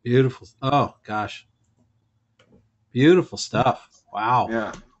 Beautiful. Oh gosh, beautiful stuff. Wow.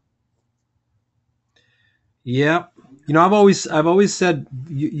 Yeah. Yep. I've always said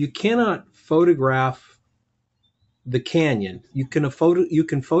you cannot photograph the canyon. You can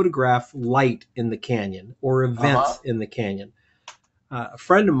photograph light in the canyon or events in the canyon. A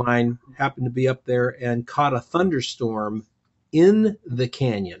friend of mine happened to be up there and caught a thunderstorm in the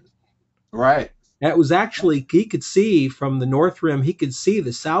canyon. Right. That was actually, he could see from the north rim, he could see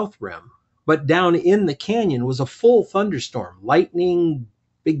the south rim, but down in the canyon was a full thunderstorm, lightning,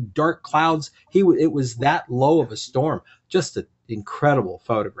 big dark clouds. It was that low of a storm. Just an incredible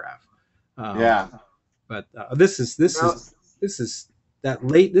photograph. Yeah. But this is that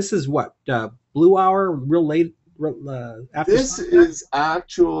late. This is what blue hour, real late after. This is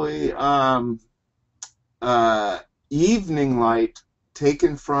actually evening light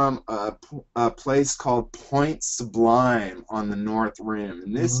taken from a place called Point Sublime on the North Rim.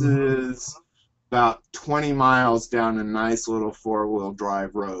 And this is about 20 miles down a nice little four-wheel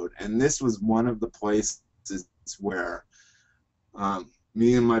drive road. And this was one of the places where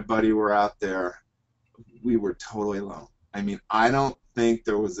me and my buddy were out there. We were totally alone. I mean, I don't think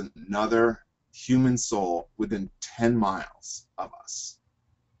there was another human soul within 10 miles of us.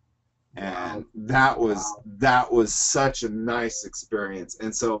 And that was such a nice experience.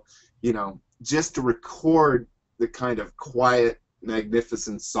 And so, just to record the kind of quiet,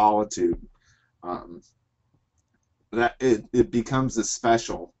 magnificent solitude, that it becomes a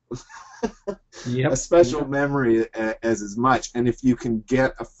special a special memory as much. And if you can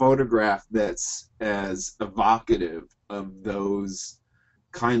get a photograph that's as evocative of those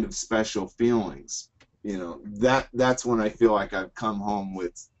kind of special feelings, that's when I feel like I've come home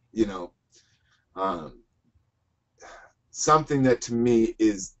with something that to me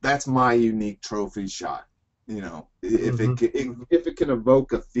that's my unique trophy shot. If it can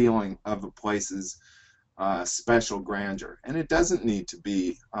evoke a feeling of a place's special grandeur, and it doesn't need to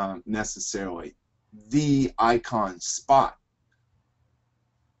be necessarily the icon spot,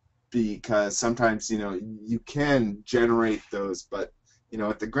 because sometimes you can generate those, but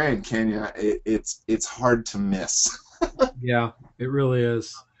at the Grand Canyon it's hard to miss. Yeah, it really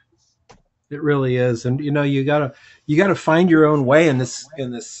is. It really is, and you gotta find your own way in this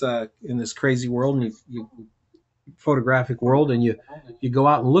crazy world, and you photographic world, and you go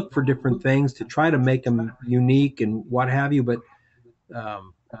out and look for different things to try to make them unique and what have you. But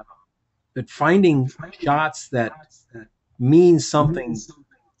finding shots that mean something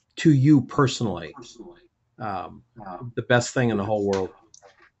to you personally, the best thing in the whole world.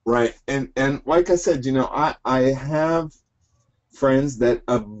 Right, and like I said, I have friends that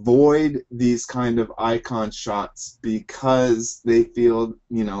avoid these kind of icon shots because they feel,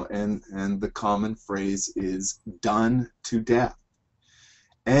 and the common phrase is done to death.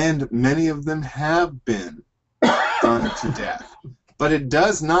 And many of them have been done to death. But it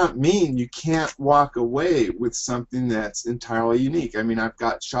does not mean you can't walk away with something that's entirely unique. I mean, I've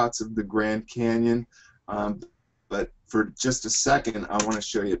got shots of the Grand Canyon, but for just a second, I want to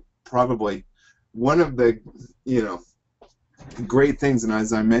show you probably one of the, great things. And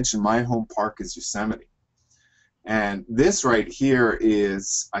as I mentioned, my home park is Yosemite. And this right here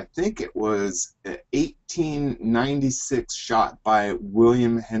is, I think it was an 1896 shot by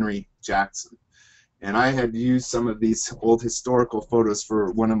William Henry Jackson. And I had used some of these old historical photos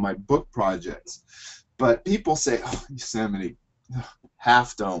for one of my book projects. But people say, oh, Yosemite,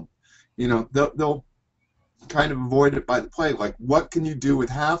 Half Dome. They'll kind of avoid it by the play. Like, what can you do with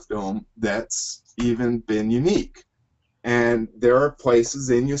Half Dome that's even been unique? And there are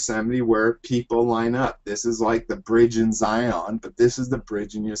places in Yosemite where people line up. This is like the bridge in Zion, but this is the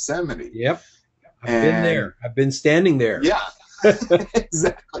bridge in Yosemite. Yep. I've been And there. I've been standing there. yeah,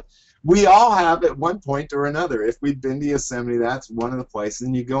 exactly. We all have at one point or another. If we've been to Yosemite, that's one of the places.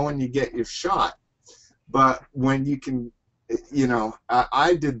 And you go and you get your shot. But when you can, you know,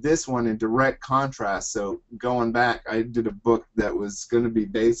 I did this one in direct contrast. So going back, I did a book that was going to be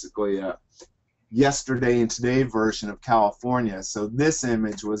basically a yesterday and today version of California. So this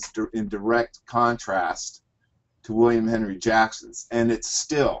image was in direct contrast to William Henry Jackson's, and it's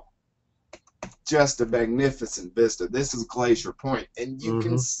still just a magnificent vista. This is Glacier Point, and you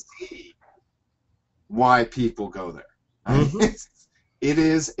can Mm-hmm. see why people go there. Mm-hmm. It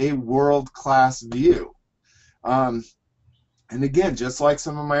is a world-class view. And again, just like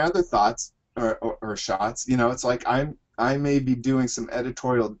some of my other thoughts or shots, you know, it's like I may be doing some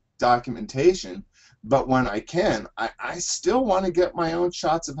editorial documentation, but when I can, I still want to get my own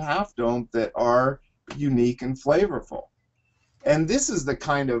shots of Half Dome that are unique and flavorful. And this is the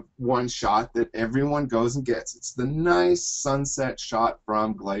kind of one shot that everyone goes and gets. It's the nice sunset shot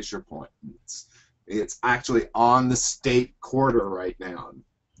from Glacier Point. It's actually on the state quarter right now,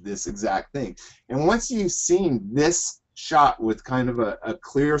 this exact thing. And once you've seen this shot with kind of a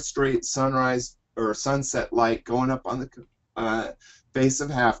clear, straight sunrise or sunset light going up on the face of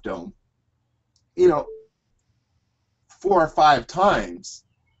Half Dome, you know, 4 or 5 times,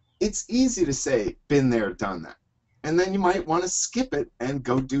 it's easy to say, been there, done that. And then you might want to skip it and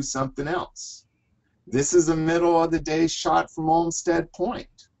go do something else. This is a middle of the day shot from Olmsted Point.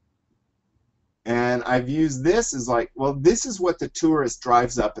 And I've used this as like, well, this is what the tourist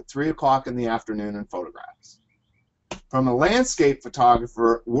drives up at 3 o'clock in the afternoon and photographs. From a landscape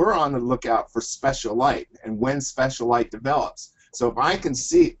photographer, we're on the lookout for special light and when special light develops. So if I can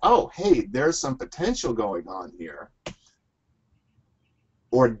see, oh, hey, there's some potential going on here,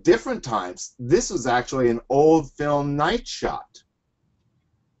 or different times, this was actually an old film night shot.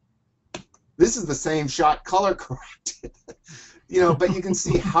 This is the same shot color corrected. You know, but you can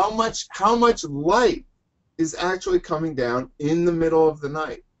see how much light is actually coming down in the middle of the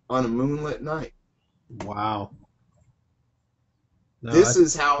night on a moonlit night. Wow. No, This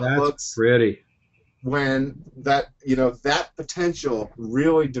is how it that's looks pretty. when that, you know, that potential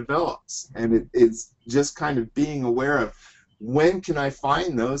really develops, and it's just kind of being aware of when can I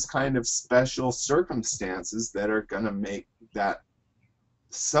find those kind of special circumstances that are going to make that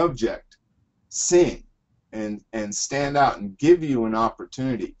subject sing and stand out and give you an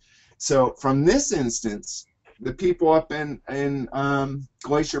opportunity. So from this instance, the people up in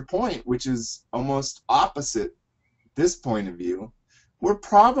Glacier Point, which is almost opposite this point of view, were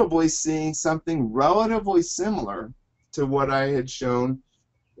probably seeing something relatively similar to what I had shown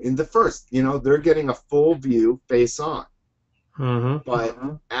in the first. You know, they're getting a full view face on. Mm-hmm. But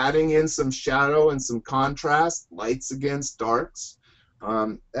adding in some shadow and some contrast, lights against darks,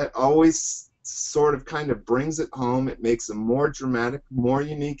 that always sort of kind of brings it home. It makes a more dramatic, more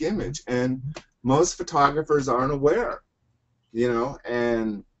unique image. And most photographers aren't aware, you know,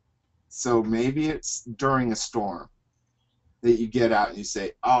 and so maybe it's during a storm that you get out and you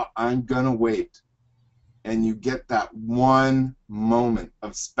say, oh, I'm going to wait. And you get that one moment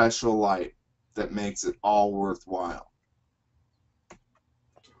of special light that makes it all worthwhile.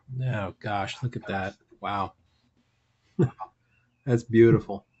 Oh, gosh, look at that. Wow. That's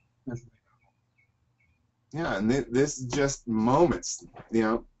beautiful. Yeah, and this is just moments, you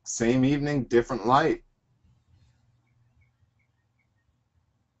know, same evening, different light.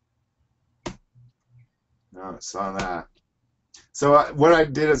 No, I saw that. So what I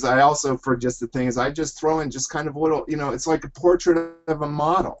did is I also, for just the thing, is I just throw in just kind of a little, you know, it's like a portrait of a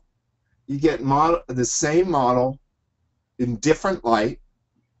model. You get the same model in different light,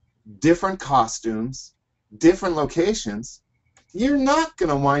 different costumes, different locations. You're not going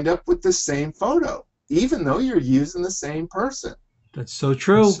to wind up with the same photo, even though you're using the same person. That's so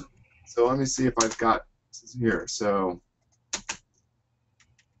true. So let me see if I've got here. So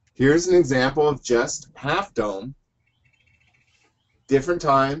here's an example of just Half Dome. Different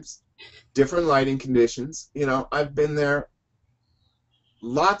times, different lighting conditions. You know, I've been there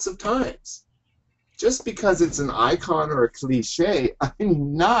lots of times. Just because it's an icon or a cliche,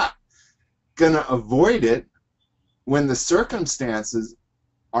 I'm not going to avoid it when the circumstances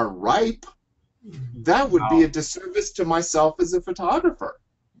are ripe. That would be a disservice to myself as a photographer.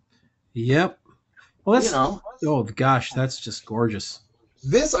 Yep. Well, that's, you know, oh, gosh, that's just gorgeous.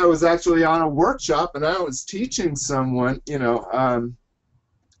 This, I was actually on a workshop and I was teaching someone, you know,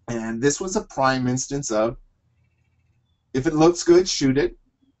 and this was a prime instance of, if it looks good, shoot it.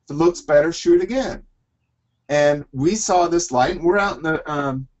 If it looks better, shoot again. And we saw this light, and we're out in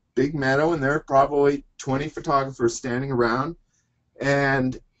the big meadow, and there are probably 20 photographers standing around.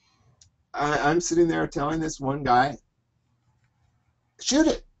 And I'm sitting there telling this one guy, shoot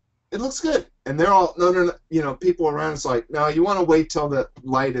it. It looks good. And they're all, no, no, no, you know, people around us like, no, you want to wait till the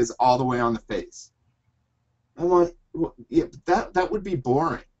light is all the way on the face. I want, well, yeah, that would be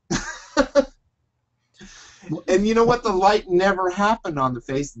boring. And you know what? The light never happened on the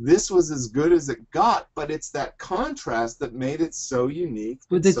face. This was as good as it got, but it's that contrast that made it so unique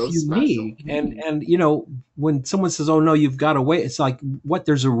But and it's so special. unique, and you know, when someone says, "Oh no, you've got to wait," it's like, what?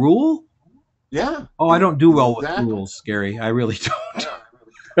 There's a rule? Yeah, Oh, I don't do well with exactly. rules, Gary. I really Yeah.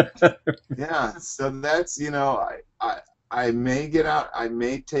 don't. Yeah, so that's, you know, I may get out, I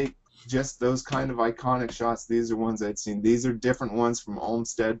may take just those kind of iconic shots. These are ones I'd seen. These are different ones from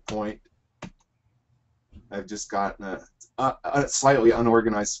Olmsted Point. I've just gotten a slightly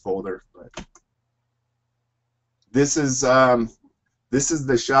unorganized folder, but this is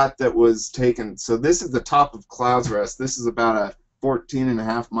the shot that was taken. So this is the top of Clouds Rest. This is about a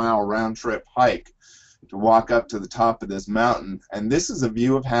 14.5-mile round trip hike to walk up to the top of this mountain, and this is a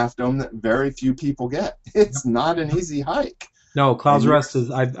view of Half Dome that very few people get. It's not an easy hike. No, Clouds And Rest is.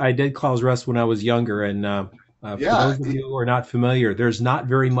 I did Clouds Rest when I was younger, and for yeah, those of you who are not familiar, there's not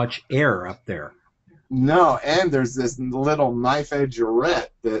very much air up there. no, and there's this little knife edge arete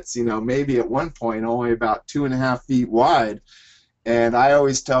that's, you know, maybe at one point only about 2.5 feet wide. And I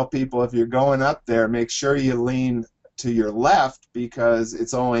always tell people, if you're going up there, make sure you lean to your left because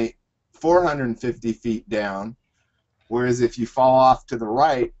it's only 450 feet down. Whereas if you fall off to the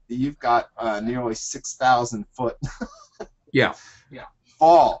right, you've got nearly 6,000 foot Yeah.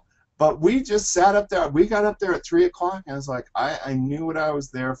 fall. But we just sat up there. We got up there at 3 o'clock, and I was like, I knew what I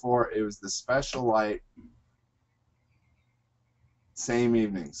was there for. It was the special light. Same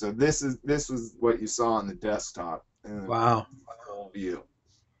evening. So this was what you saw on the desktop. Wow. Whole view.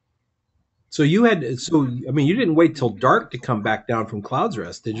 So you had. So I mean, you didn't wait till dark to come back down from Clouds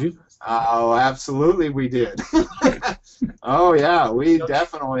Rest, did you? Oh, absolutely we did. Oh yeah, we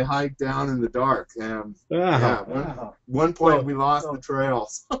definitely hiked down in the dark. Yeah, one point we lost the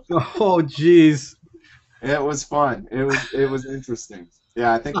trails. Oh, geez. It was fun. It was interesting.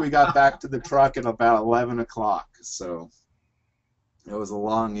 Yeah, I think we got back to the truck at about 11 o'clock. So it was a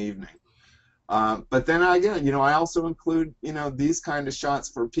long evening. But then again, you know, I also include, you know, these kind of shots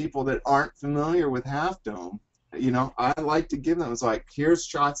for people that aren't familiar with Half Dome. You know, I like to give them, it's like, here's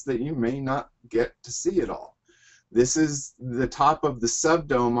shots that you may not get to see at all. This is the top of the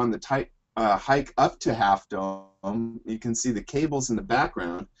subdome on the hike up to Half Dome. You can see the cables in the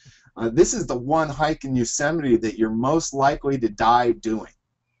background. This is the one hike in Yosemite that you're most likely to die doing.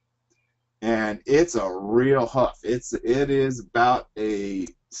 And it's a real huff. It is about a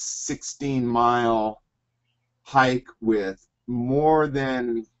 16-mile hike with more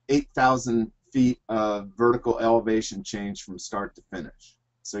than 8,000 feet of vertical elevation change from start to finish.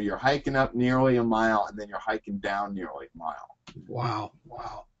 So you're hiking up nearly a mile, and then you're hiking down nearly a mile. Wow.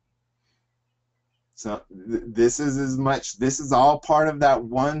 So this is all part of that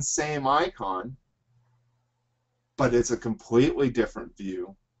one same icon, but it's a completely different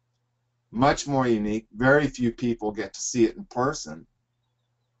view, much more unique. Very few people get to see it in person.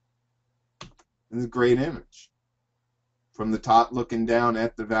 It's a great image from the top looking down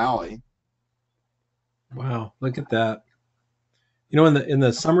at the valley. Wow. Look at that. You know, in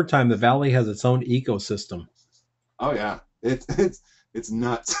the summertime, the valley has its own ecosystem. Oh yeah, it's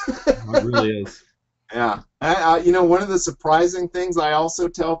nuts. It really is. Yeah. You know, one of the surprising things I also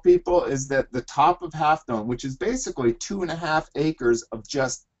tell people is that the top of Half Dome, which is basically 2.5 acres of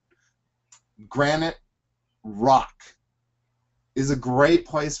just granite rock, is a great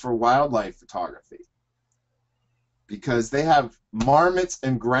place for wildlife photography because they have marmots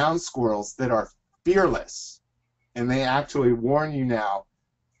and ground squirrels that are fearless, and they actually warn you now,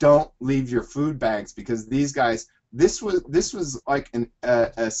 don't leave your food bags because these guys. This was like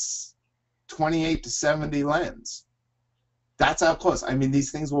a 28 to 70 lens. That's how close. I mean,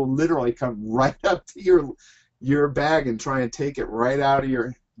 these things will literally come right up to your bag and try and take it right out of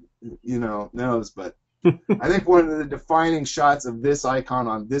your, you know, nose. But I think one of the defining shots of this icon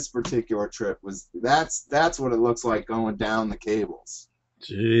on this particular trip was that's what it looks like going down the cables.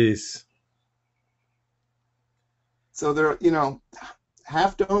 Jeez. So there, you know,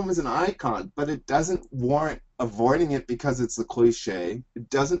 Half Dome is an icon, but it doesn't warrant avoiding it because it's a cliche. It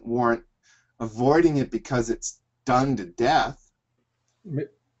doesn't warrant avoiding it because it's done to death.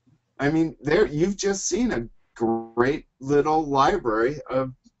 I mean, you've just seen a great little library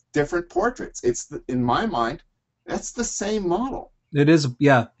of different portraits. In my mind, that's the same model. It is,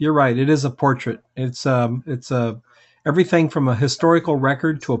 yeah, you're right. It is a portrait. It's a everything from a historical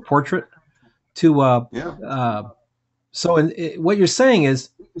record to a portrait to Yeah. uh, so. What you're saying is,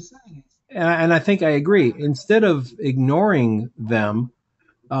 and I think I agree. Instead of ignoring them,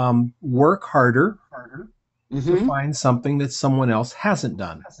 work harder to Hmm. find something that someone else hasn't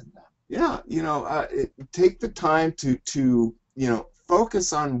done. Yeah, take the time to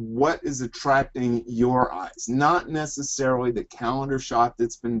focus on what is attracting your eyes, not necessarily the calendar shot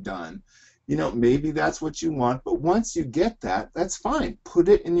that's been done. Maybe that's what you want, but once you get that, that's fine. Put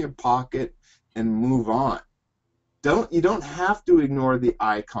it in your pocket and move on. You don't have to ignore the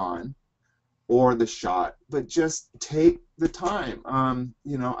icon or the shot, but just take the time.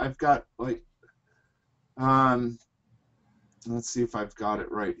 I've got like let's see if I've got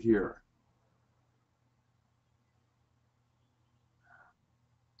it right here.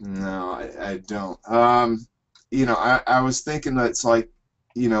 No, I don't. I was thinking that it's like,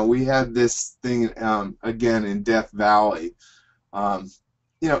 we had this thing again in Death Valley. Um,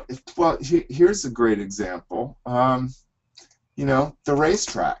 well, here's a great example. The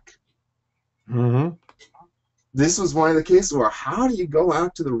racetrack. Hmm. This was one of the cases where how do you go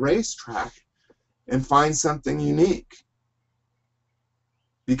out to the racetrack and find something unique?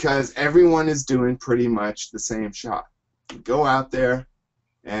 Because everyone is doing pretty much the same shot. You go out there,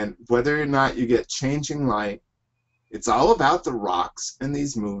 and whether or not you get changing light, it's all about the rocks and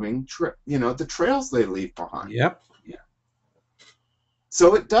these moving, the trails they leave behind. Yep.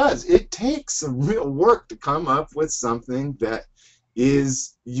 So it does. It takes some real work to come up with something that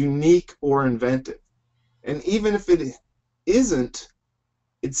is unique or inventive. And even if it isn't,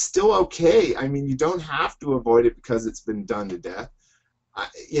 it's still okay. I mean, you don't have to avoid it because it's been done to death. I,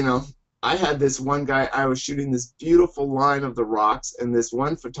 you know, I had this one guy, I was shooting this beautiful line of the rocks, and this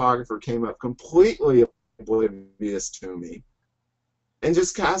one photographer came up completely oblivious to me and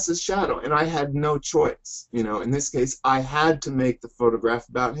just cast his shadow, and I had no choice. In this case, I had to make the photograph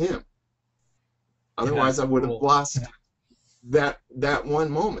about him. Yeah, Otherwise, that's I would have cool. lost that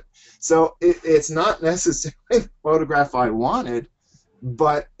one moment. So it's not necessarily the photograph I wanted,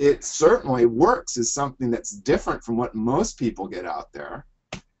 but it certainly works as something that's different from what most people get out there.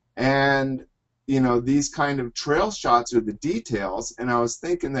 And these kind of trail shots are the details. And I was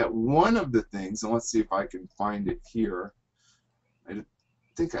thinking that one of the things, and let's see if I can find it here.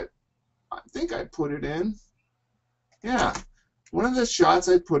 I think I put it in. Yeah, one of the shots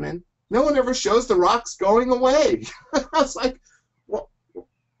I put in. No one ever shows the rocks going away. I was like, well,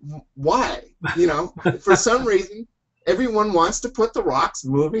 why? For some reason, everyone wants to put the rocks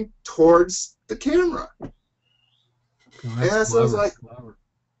moving towards the camera. Oh, that's And so I was clever.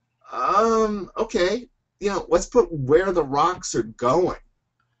 like, okay, let's put where the rocks are going.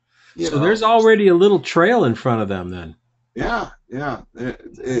 You So there's know, already a little trail in front of them then. yeah, yeah.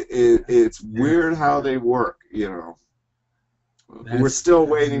 It's Yeah, weird how they work. We're that's still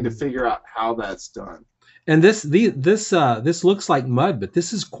waiting to figure out how that's done. and this looks like mud, but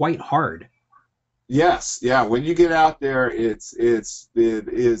this is quite hard. Yes, yeah. When you get out there, it's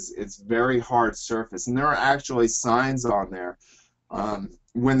very hard surface, and there are actually signs on there.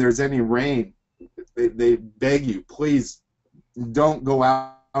 When there's any rain, they beg you, please don't go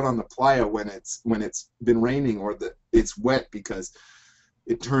out on the playa when it's been raining or it's wet, because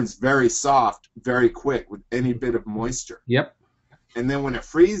it turns very soft very quick with any bit of moisture. Yep. And then when it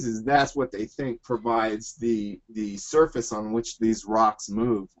freezes, that's what they think provides the surface on which these rocks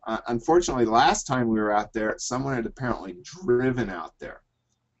move. Unfortunately, last time we were out there, someone had apparently driven out there.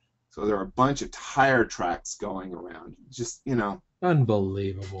 So there are a bunch of tire tracks going around. Just,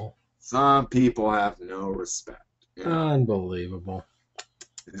 Unbelievable. some people have no respect. Unbelievable.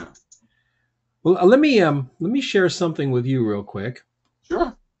 Yeah. Well, let me share something with you real quick.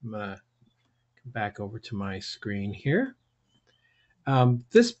 Sure. I'm gonna come back over to my screen here.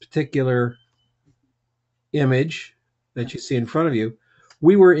 This particular image that you see in front of you,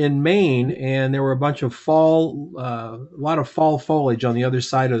 we were in Maine, and there were a bunch of a lot of fall foliage on the other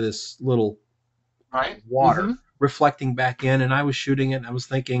side of this little Right? water Mm-hmm. reflecting back in, and I was shooting it, and I was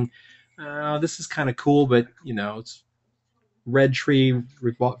thinking, this is kind of cool, but it's red tree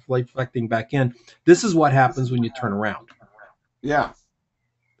reflecting back in. This is what happens when you turn around, Yeah,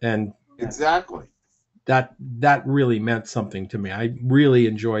 and exactly. that really meant something to me. I really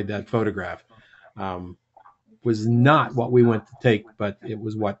enjoyed that photograph. Um, was not what we went to take, but it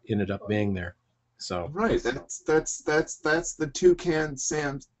was what ended up being there. So Right. That's the toucan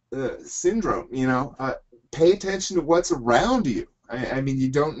Sam syndrome. Pay attention to what's around you. I mean, you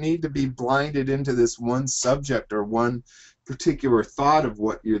don't need to be blinded into this one subject or one particular thought of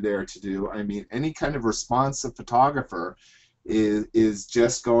what you're there to do. I mean, any kind of responsive photographer is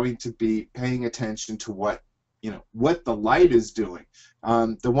just going to be paying attention to what the light is doing.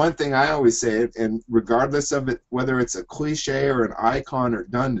 The one thing I always say, and regardless of it, whether it's a cliche or an icon or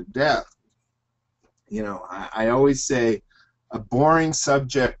done to death, I always say a boring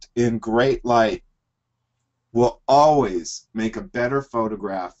subject in great light will always make a better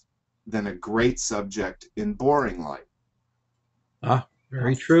photograph than a great subject in boring light. Ah,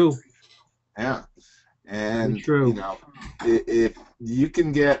 very true. Yeah. Very And, true. if you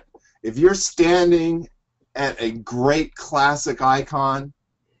can get, if you're standing at a great classic icon,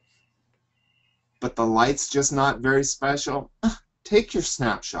 but the light's just not very special, take your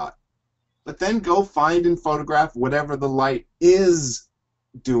snapshot. But then go find and photograph whatever the light is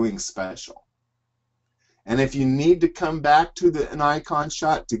doing special. And if you need to come back to an icon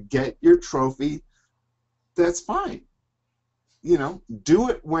shot to get your trophy, that's fine. Do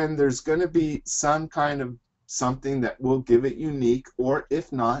it when there's going to be some kind of something that will give it unique, or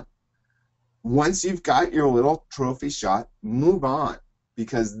if not, once you've got your little trophy shot, move on,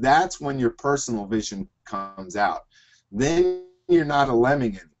 because that's when your personal vision comes out. Then you're not a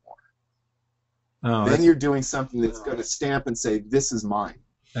lemming anymore. Oh, Then you're doing something that's going to stamp and say, this is mine.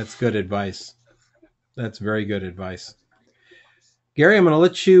 that's good advice. That's very good advice. Gary, I'm going to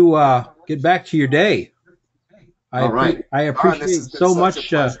let you get back to your day. All right. I Don, this appreciate has been so such a much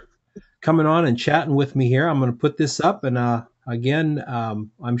pleasure. coming on and chatting with me here. I'm going to put this up, and again,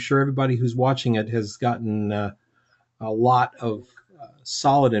 I'm sure everybody who's watching it has gotten a lot of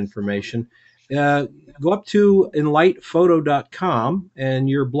solid information. Go up to enlightphoto.com, and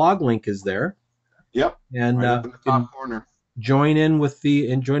your blog link is there, Yep. and Right up in the top corner. join in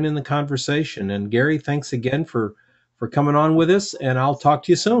the conversation. And Gary, thanks again for coming on with us, and I'll talk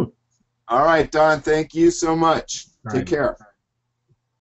to you soon. All right, Don. Thank you so much. All Take right. care.